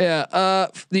 That's true. Yeah,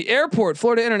 the airport,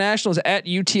 Florida International is at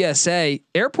UTSA.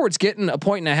 Airport's getting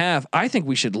 1.5. I think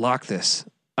we should lock this.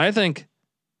 I think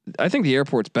the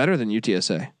airport's better than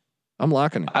UTSA. I'm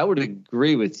locking it. I would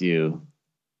agree with you.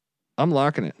 I'm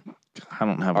locking it. I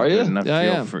don't have a good enough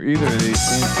feel for either of these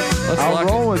teams. I'll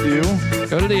roll with you.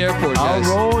 Go to the airport, guys.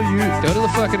 I'll roll you. Go to the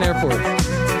fucking airport.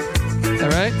 All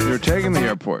right. You're taking the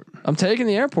airport. I'm taking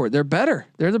the airport. They're better.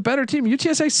 They're the better team.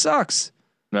 UTSA sucks.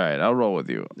 All right. I'll roll with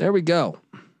you. There we go.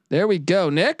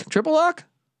 Nick, triple lock?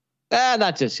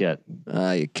 Not just yet.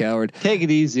 You coward. Take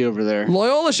it easy over there.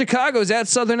 Loyola Chicago is at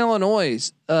Southern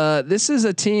Illinois. This is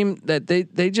a team that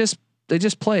they just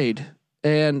played,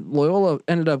 and Loyola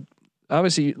ended up.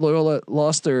 Obviously, Loyola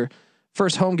lost their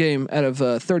first home game out of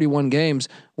 31 games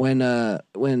when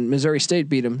Missouri State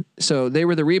beat them. So they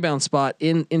were the rebound spot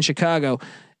in Chicago,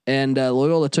 and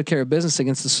Loyola took care of business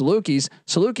against the Salukis.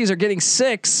 Salukis are getting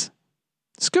 6.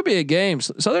 This could be a game.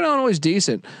 Southern Illinois is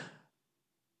decent.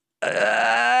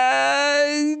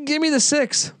 Give me the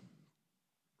 6.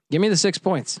 Give me the 6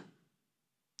 points.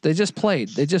 They just played.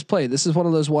 This is one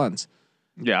of those ones.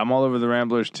 Yeah, I'm all over the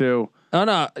Ramblers too. Oh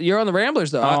no, you're on the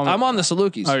Ramblers though. I'm on the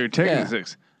Salukis. Oh, you're taking the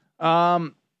 6.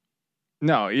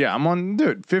 No, yeah, I'm on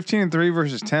 15-3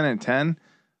 versus 10-10.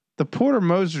 The Porter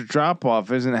Moser drop off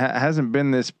hasn't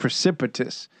been this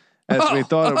precipitous as we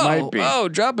thought it might be. Oh,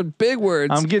 dropping big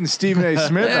words. I'm getting Stephen A.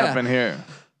 Smith up in here.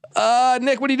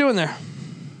 Nick, what are you doing there?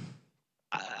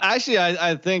 Actually,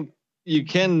 I think you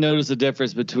can notice a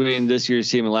difference between this year's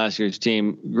team and last year's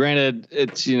team. Granted,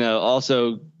 it's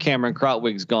also Cameron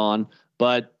Krotwig's gone,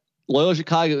 but Loyola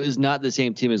Chicago is not the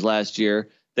same team as last year.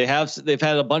 They've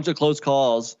had a bunch of close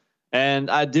calls, and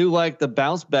I do like the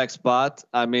bounce back spot.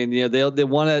 I mean, they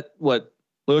won at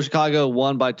Loyola Chicago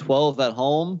won by 12 at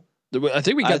home. I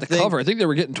think we got the cover. I think they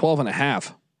were getting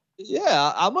 12.5.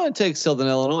 Yeah, I'm going to take Southern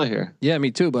Illinois here. Yeah,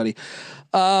 me too, buddy.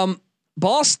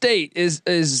 Ball State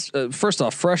is first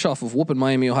off fresh off of whooping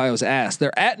Miami, Ohio's ass.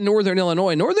 They're at Northern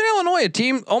Illinois. Northern Illinois, a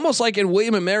team almost like in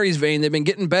William and Mary's vein. They've been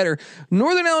getting better.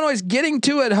 Northern Illinois is getting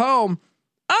 2 at home.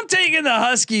 I'm taking the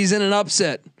Huskies in an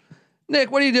upset.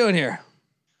 Nick, what are you doing here?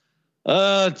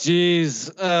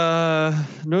 Geez.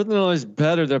 Northern Illinois is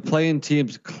better. They're playing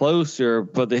teams closer,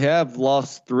 but they have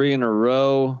lost 3 in a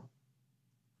row.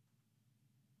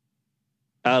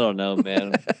 I don't know,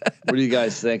 man. What do you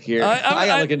guys think here? I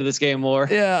gotta look into this game more.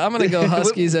 Yeah, I'm gonna go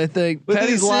Huskies. I think. With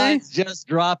these lines just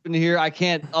dropping here, I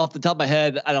can't off the top of my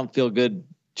head. I don't feel good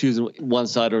choosing one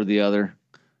side or the other.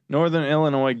 Northern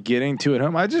Illinois getting 2 at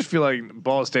home. I just feel like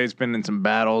Ball State's been in some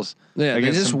battles. Yeah, they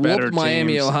just whooped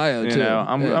Miami, Ohio too.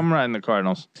 I'm riding the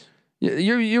Cardinals.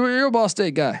 You're a Ball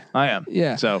State guy. I am.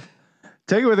 Yeah. So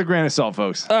take it with a grain of salt,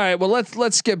 folks. All right. Well,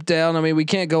 let's skip down. I mean, we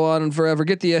can't go on forever.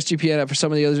 Get the SGPN out for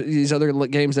some of these other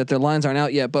games that their lines aren't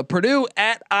out yet. But Purdue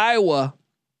at Iowa.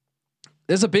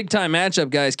 This is a big time matchup,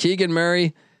 guys. Keegan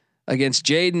Murray against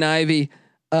Jaden Ivey.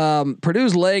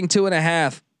 Purdue's laying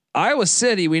 2.5. Iowa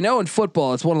City, we know in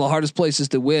football, it's one of the hardest places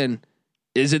to win.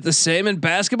 Is it the same in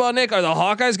basketball, Nick? Are the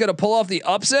Hawkeyes going to pull off the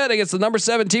upset against the number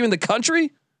 7 team in the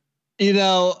country?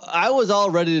 I was all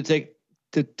ready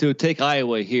to take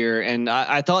Iowa here, and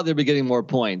I thought they'd be getting more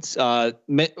points.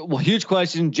 Huge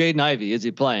question: Jaden Ivey, is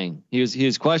he playing? He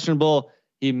was questionable.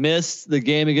 He missed the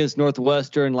game against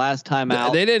Northwestern last time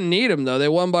out. They didn't need him though. They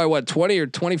won by 20 or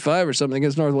 25 or something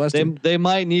against Northwestern. They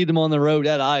might need him on the road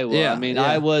at Iowa. Yeah, I mean,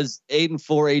 Iowa's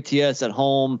 8-4 ATS at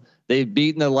home. They've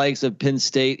beaten the likes of Penn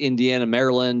State, Indiana,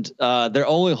 Maryland. Their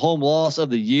only home loss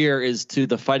of the year is to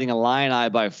the Fighting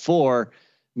Illini by 4.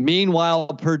 Meanwhile,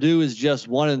 Purdue is just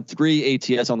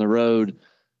 1-3 ATS on the road.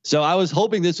 So I was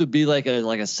hoping this would be like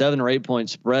a 7 or 8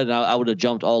 point spread, and I would have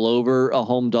jumped all over a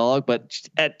home dog. But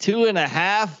at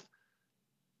 2.5,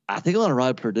 I think I'm gonna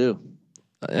ride Purdue.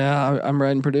 Yeah, I'm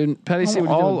riding Purdue. Patty, see what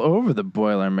you're all doing. over the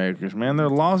Boilermakers, man. Their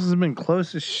losses have been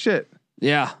close as shit.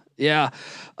 Yeah.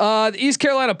 The East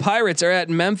Carolina Pirates are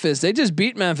at Memphis. They just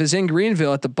beat Memphis in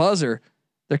Greenville at the buzzer.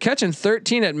 They're catching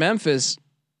 13 at Memphis.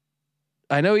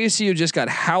 I know ECU just got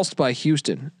housed by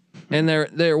Houston, and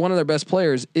they're one of their best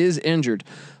players is injured.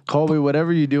 Colby,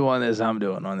 whatever you do on this, I'm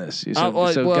doing on this.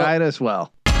 So guide us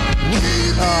well.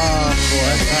 Oh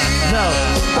boy! No,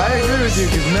 I agree with you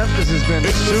because Memphis has been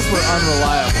super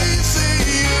unreliable.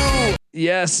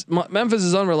 Yes, Memphis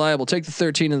is unreliable. Take the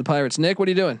 13 in the Pirates. Nick, what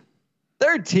are you doing?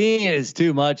 13 is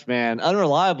too much, man.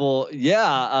 Unreliable.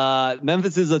 Yeah.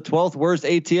 Memphis is the 12th worst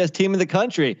ATS team in the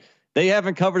country. They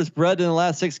haven't covered a spread in the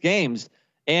last 6 games.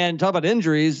 And talk about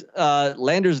injuries.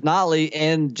 Landers Notley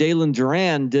and Jalen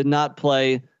Duran did not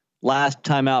play last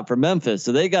time out for Memphis.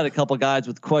 So they got a couple guys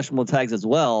with questionable tags as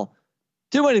well.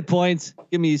 Too many points.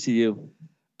 Give me ECU.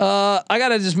 I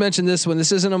gotta just mention this one.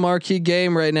 This isn't a marquee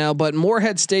game right now, but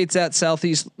Morehead State's at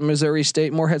Southeast Missouri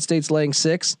State. Morehead State's laying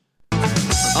 6.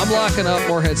 I'm locking up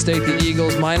Morehead State, the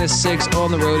Eagles, -6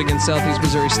 on the road against Southeast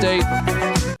Missouri State.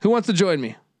 Who wants to join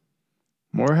me?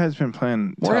 Morehead's been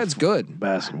playing. Morehead's good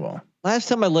basketball. Last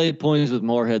time I laid points with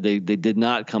Morehead, they did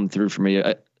not come through for me.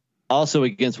 Also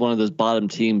against one of those bottom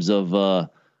teams of the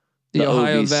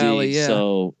Ohio OVC. Valley. Yeah.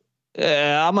 So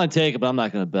I'm gonna take it, but I'm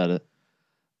not gonna bet it.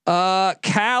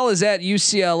 Cal is at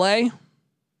UCLA.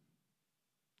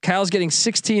 Cal's getting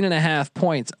 16.5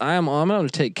 points. I'm going to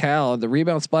take Cal. The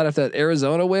rebound spot after that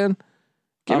Arizona win.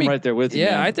 I'm right there with you.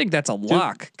 Yeah, man. I think that's a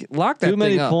lock. Lock that too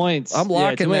many thing up. points. I'm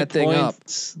locking that thing up.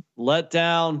 Let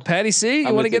down. Patty C, you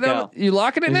I'm want to with get you, up? You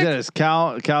locking it, Is Nick?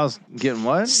 that Cal's getting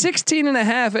what?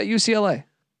 16.5 at UCLA.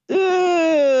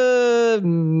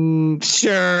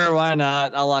 Sure, why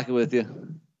not? I'll lock it with you.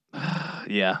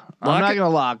 Yeah, Lock I'm not it? gonna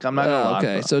lock. I'm not gonna lock.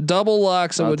 Okay, though. so double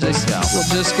lock. So I'll we'll take just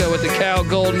Cal. go with the Cal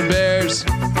Golden Bears.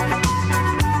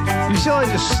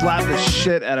 UCLA just slapped the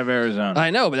shit out of Arizona. I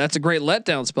know, but that's a great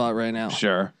letdown spot right now.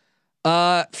 Sure.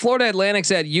 Florida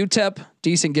Atlantic's at UTEP.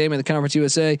 Decent game in the Conference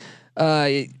USA.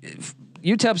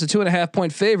 UTEP's a 2.5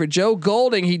 point favorite. Joe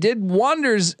Golding, he did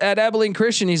wonders at Abilene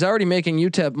Christian. He's already making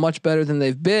UTEP much better than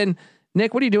they've been.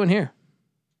 Nick, what are you doing here?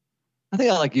 I think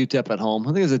I like UTEP at home.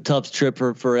 I think it's a tough trip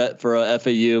for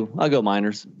FAU. I'll go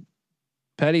Miners.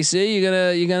 Patty C, you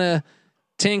gonna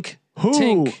tink.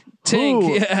 Who?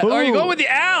 Tink. Yeah. Who? Are you going with the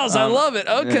Owls? I love it.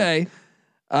 Okay. Yeah.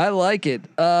 I like it.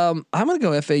 I'm going to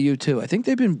go FAU too. I think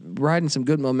they've been riding some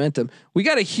good momentum. We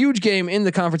got a huge game in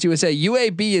the Conference USA.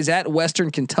 UAB is at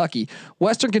Western Kentucky.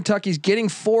 Western Kentucky's getting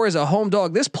 4 as a home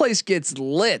dog. This place gets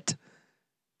lit.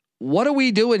 What are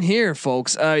we doing here,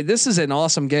 folks? This is an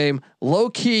awesome game. Low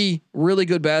key, really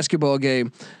good basketball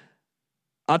game.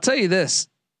 I'll tell you this.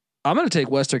 I'm going to take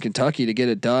Western Kentucky to get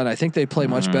it done. I think they play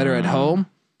much better at home.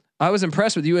 I was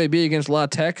impressed with UAB against La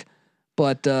Tech,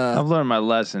 but I've learned my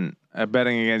lesson at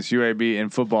betting against UAB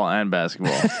in football and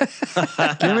basketball.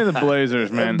 Give me the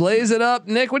Blazers, man. Blaze it up.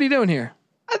 Nick, what are you doing here?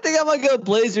 I think I'm gonna go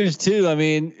Blazers too. I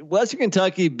mean, Western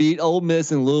Kentucky beat Ole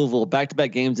Miss and Louisville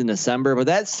back-to-back games in December, but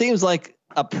that seems like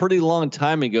a pretty long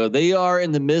time ago. They are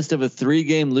in the midst of a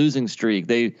 3-game losing streak.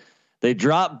 They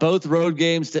dropped both road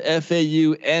games to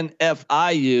FAU and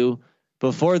FIU.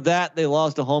 Before that, they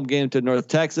lost a home game to North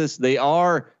Texas. They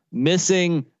are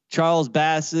missing Charles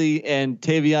Bassey and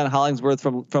Tavion Hollingsworth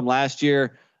from last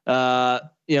year.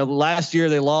 Last year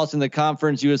they lost in the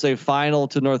Conference USA final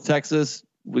to North Texas.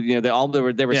 They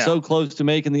were so close to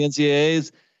making the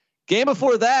NCAAs. Game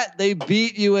before that, they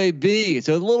beat UAB.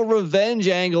 So a little revenge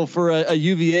angle for a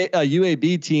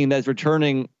UAB team that's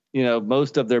returning,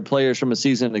 most of their players from a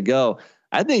season ago.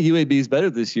 I think UAB is better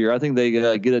this year. I think they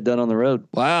get it done on the road.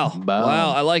 Wow.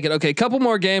 I like it. Okay, couple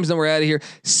more games, then we're out of here.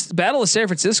 Battle of San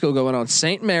Francisco going on.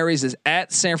 St. Mary's is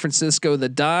at San Francisco. The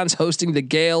Dons hosting the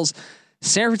Gales.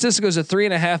 San Francisco is a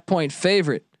 3.5 point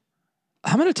favorite.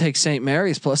 I'm going to take St.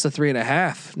 Mary's plus the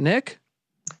 3.5. Nick?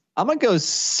 I'm gonna go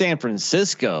San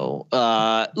Francisco.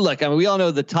 Look, I mean, we all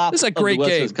know the top. This is a great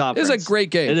game. This is a great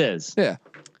game. It is. Yeah.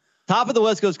 Top of the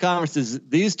West Coast Conference is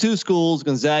these two schools,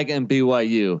 Gonzaga and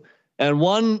BYU. And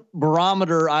one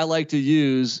barometer I like to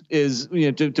use is,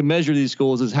 to measure these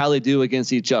schools is how they do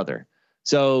against each other.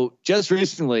 So just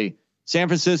recently, San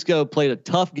Francisco played a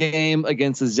tough game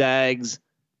against the Zags,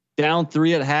 down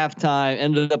 3 at halftime,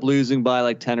 ended up losing by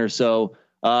like 10 or so.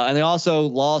 And they also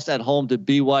lost at home to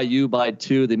BYU by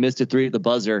 2. They missed a 3 at the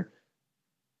buzzer.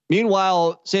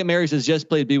 Meanwhile, St. Mary's has just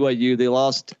played BYU. They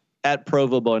lost at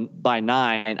Provo by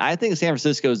 9. I think San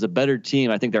Francisco is the better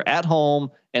team. I think they're at home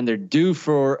and they're due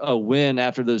for a win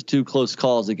after those 2 close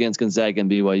calls against Gonzaga and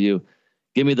BYU.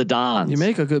 Give me the Dons. You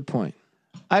make a good point.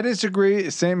 I disagree.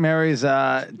 St. Mary's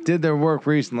did their work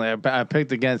recently. I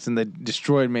picked against and they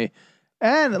destroyed me.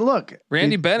 And look,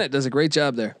 Randy Bennett does a great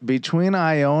job there. Between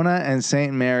Iona and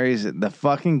St. Mary's, the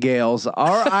fucking Gales,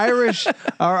 our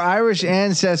Irish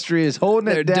ancestry is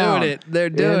holding it down. They're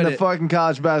doing it. In the fucking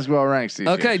college basketball ranks.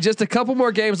 Okay, just a couple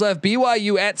more games left.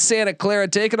 BYU at Santa Clara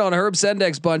taking on Herb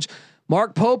Sendek's bunch.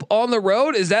 Mark Pope on the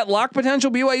road. Is that lock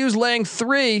potential? BYU's laying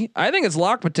 3. I think it's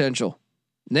lock potential.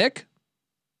 Nick?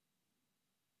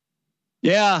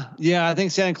 Yeah. I think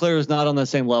Santa Clara is not on the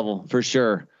same level for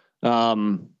sure.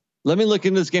 Let me look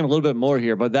into this game a little bit more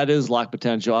here, but that is lock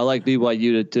potential. I like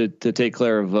BYU to take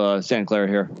care of Santa Clara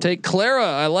here. Take Clara.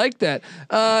 I like that.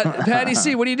 Patty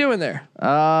C, what are you doing there?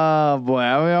 Oh boy,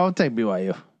 I'll take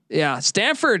BYU. Yeah,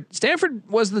 Stanford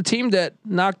was the team that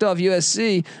knocked off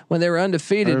USC when they were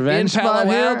undefeated Revenge in Palo spot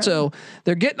here? Alto.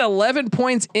 They're getting 11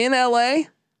 points in LA.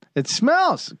 It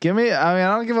smells. I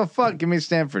don't give a fuck. Give me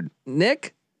Stanford.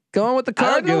 Nick, going with the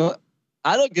Cardinal.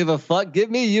 I don't give a fuck.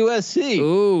 Give me USC.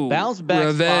 Ooh, bounce back.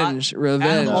 revenge. Spot.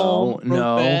 Revenge. At home,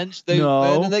 revenge. They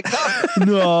win and they cover.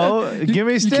 No. Give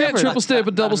me You Stanford. can't triple stamp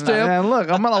and double stamp. Man, look,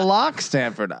 I'm gonna lock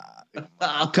Stanford. Okay.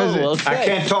 I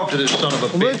can't talk to this son of a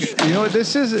bitch. You know what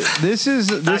this is? This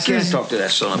I can't is talk to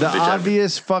that son of a the bitch.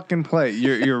 obvious fucking play.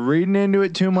 You're reading into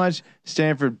it too much.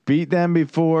 Stanford beat them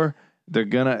before. They're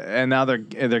gonna, and now they're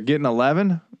getting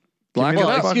 11. Lock it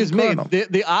up. Excuse me. Cardinal.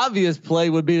 The obvious play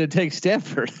would be to take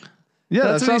Stanford. Yeah,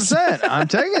 that's what I'm he saying. I'm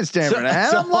taking Stanford and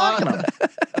I'm locking them.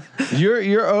 You're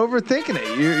overthinking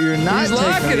it. You're not He's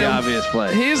locking taking the him. obvious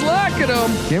play. He's locking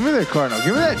them. Give me the Cardinal.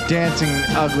 Give me that dancing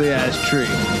ugly ass tree.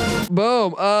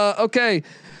 Boom. Okay.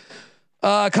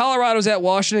 Colorado's at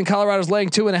Washington. Colorado's laying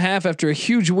 2.5 after a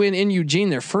huge win in Eugene.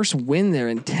 Their first win there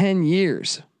in 10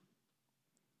 years.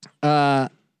 What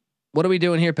are we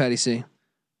doing here, Patty C?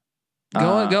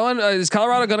 Going. Is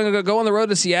Colorado going to go on the road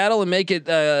to Seattle and make it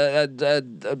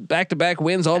back-to-back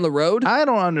wins on the road? I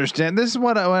don't understand. This is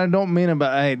what I don't mean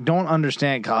about. I don't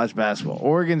understand college basketball.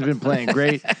 Oregon's been playing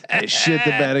great. They shit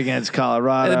the bed against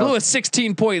Colorado. And they blew a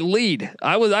 16-point lead.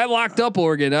 I locked up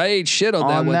Oregon. I ate shit on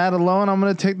that On one. that alone, I'm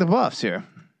going to take the Buffs here.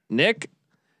 Nick,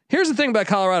 here's the thing about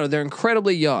Colorado. They're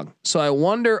incredibly young. So I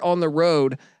wonder on the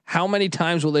road, how many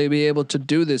times will they be able to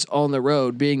do this on the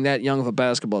road being that young of a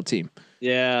basketball team?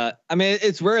 Yeah, I mean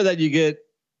it's rare that you get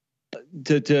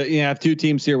to have two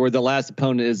teams here where the last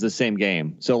opponent is the same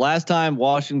game. So last time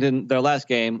Washington, their last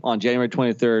game on January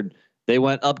 23rd, they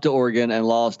went up to Oregon and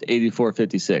lost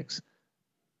 84-56.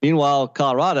 Meanwhile,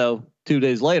 Colorado 2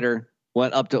 days later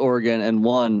went up to Oregon and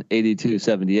won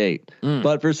 82-78.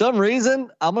 But for some reason,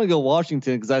 I'm going to go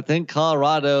Washington because I think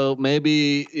Colorado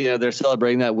maybe they're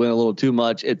celebrating that win a little too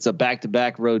much. It's a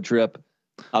back-to-back road trip.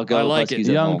 I'll go. I like Huskies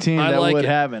it. at Young home. team I that like would it.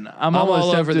 happen. I'm all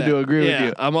almost over tempted that. to agree with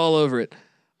you. I'm all over it.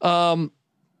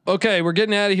 Okay, we're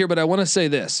getting out of here, but I want to say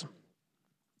this.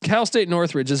 Cal State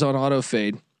Northridge is on auto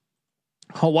fade.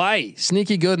 Hawaii,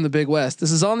 sneaky good in the Big West.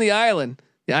 This is on the island.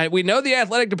 We know the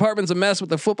athletic department's a mess with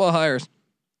the football hires.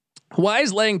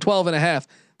 Hawaii's laying 12.5.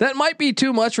 That might be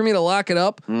too much for me to lock it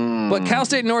up, but Cal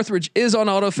State Northridge is on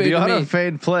auto fade. The to auto me.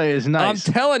 fade play is nice.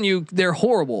 I'm telling you, they're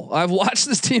horrible. I've watched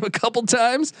this team a couple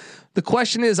times. The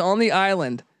question is on the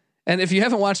island. And if you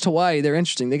haven't watched Hawaii, they're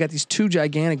interesting. They got these two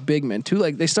gigantic big men.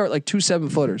 They start like 2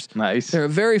 7-footers. Nice. They're a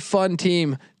very fun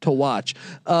team to watch.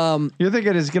 You're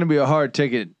thinking it's going to be a hard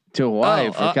ticket to Hawaii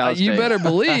for Cal State. You better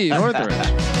believe. Northridge.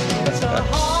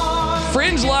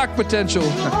 Fringe lock potential.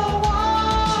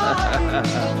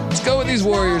 Let's go with these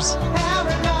Warriors.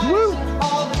 Woo.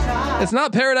 It's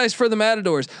not paradise for the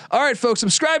Matadors. All right, folks,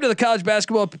 subscribe to the College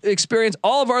Basketball Experience.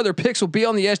 All of our other picks will be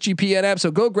on the SGPN app,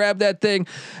 so go grab that thing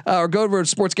or go over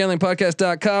to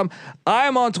sportsgamblingpodcast.com. I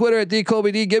am on Twitter at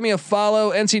DColbyD. Give me a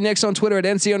follow. NC Nick's on Twitter at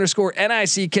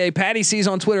NC_NICK. Patty C's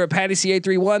on Twitter at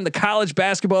PattyC831. The College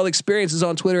Basketball Experience is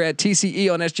on Twitter at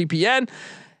TCE on SGPN.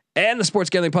 And the Sports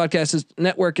Gambling Podcast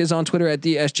Network is on Twitter at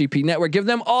the SGP Network. Give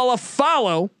them all a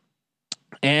follow.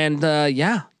 And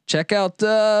check out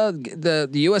the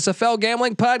USFL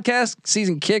Gambling Podcast.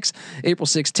 Season kicks April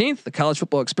 16th. The College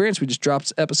Football Experience. We just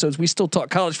dropped episodes. We still talk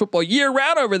college football year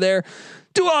round over there.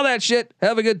 Do all that shit.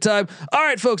 Have a good time. All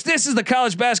right, folks. This is the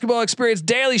College Basketball Experience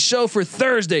daily show for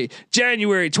Thursday,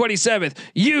 January 27th.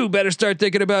 You better start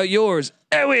thinking about yours.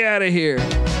 And we out of here.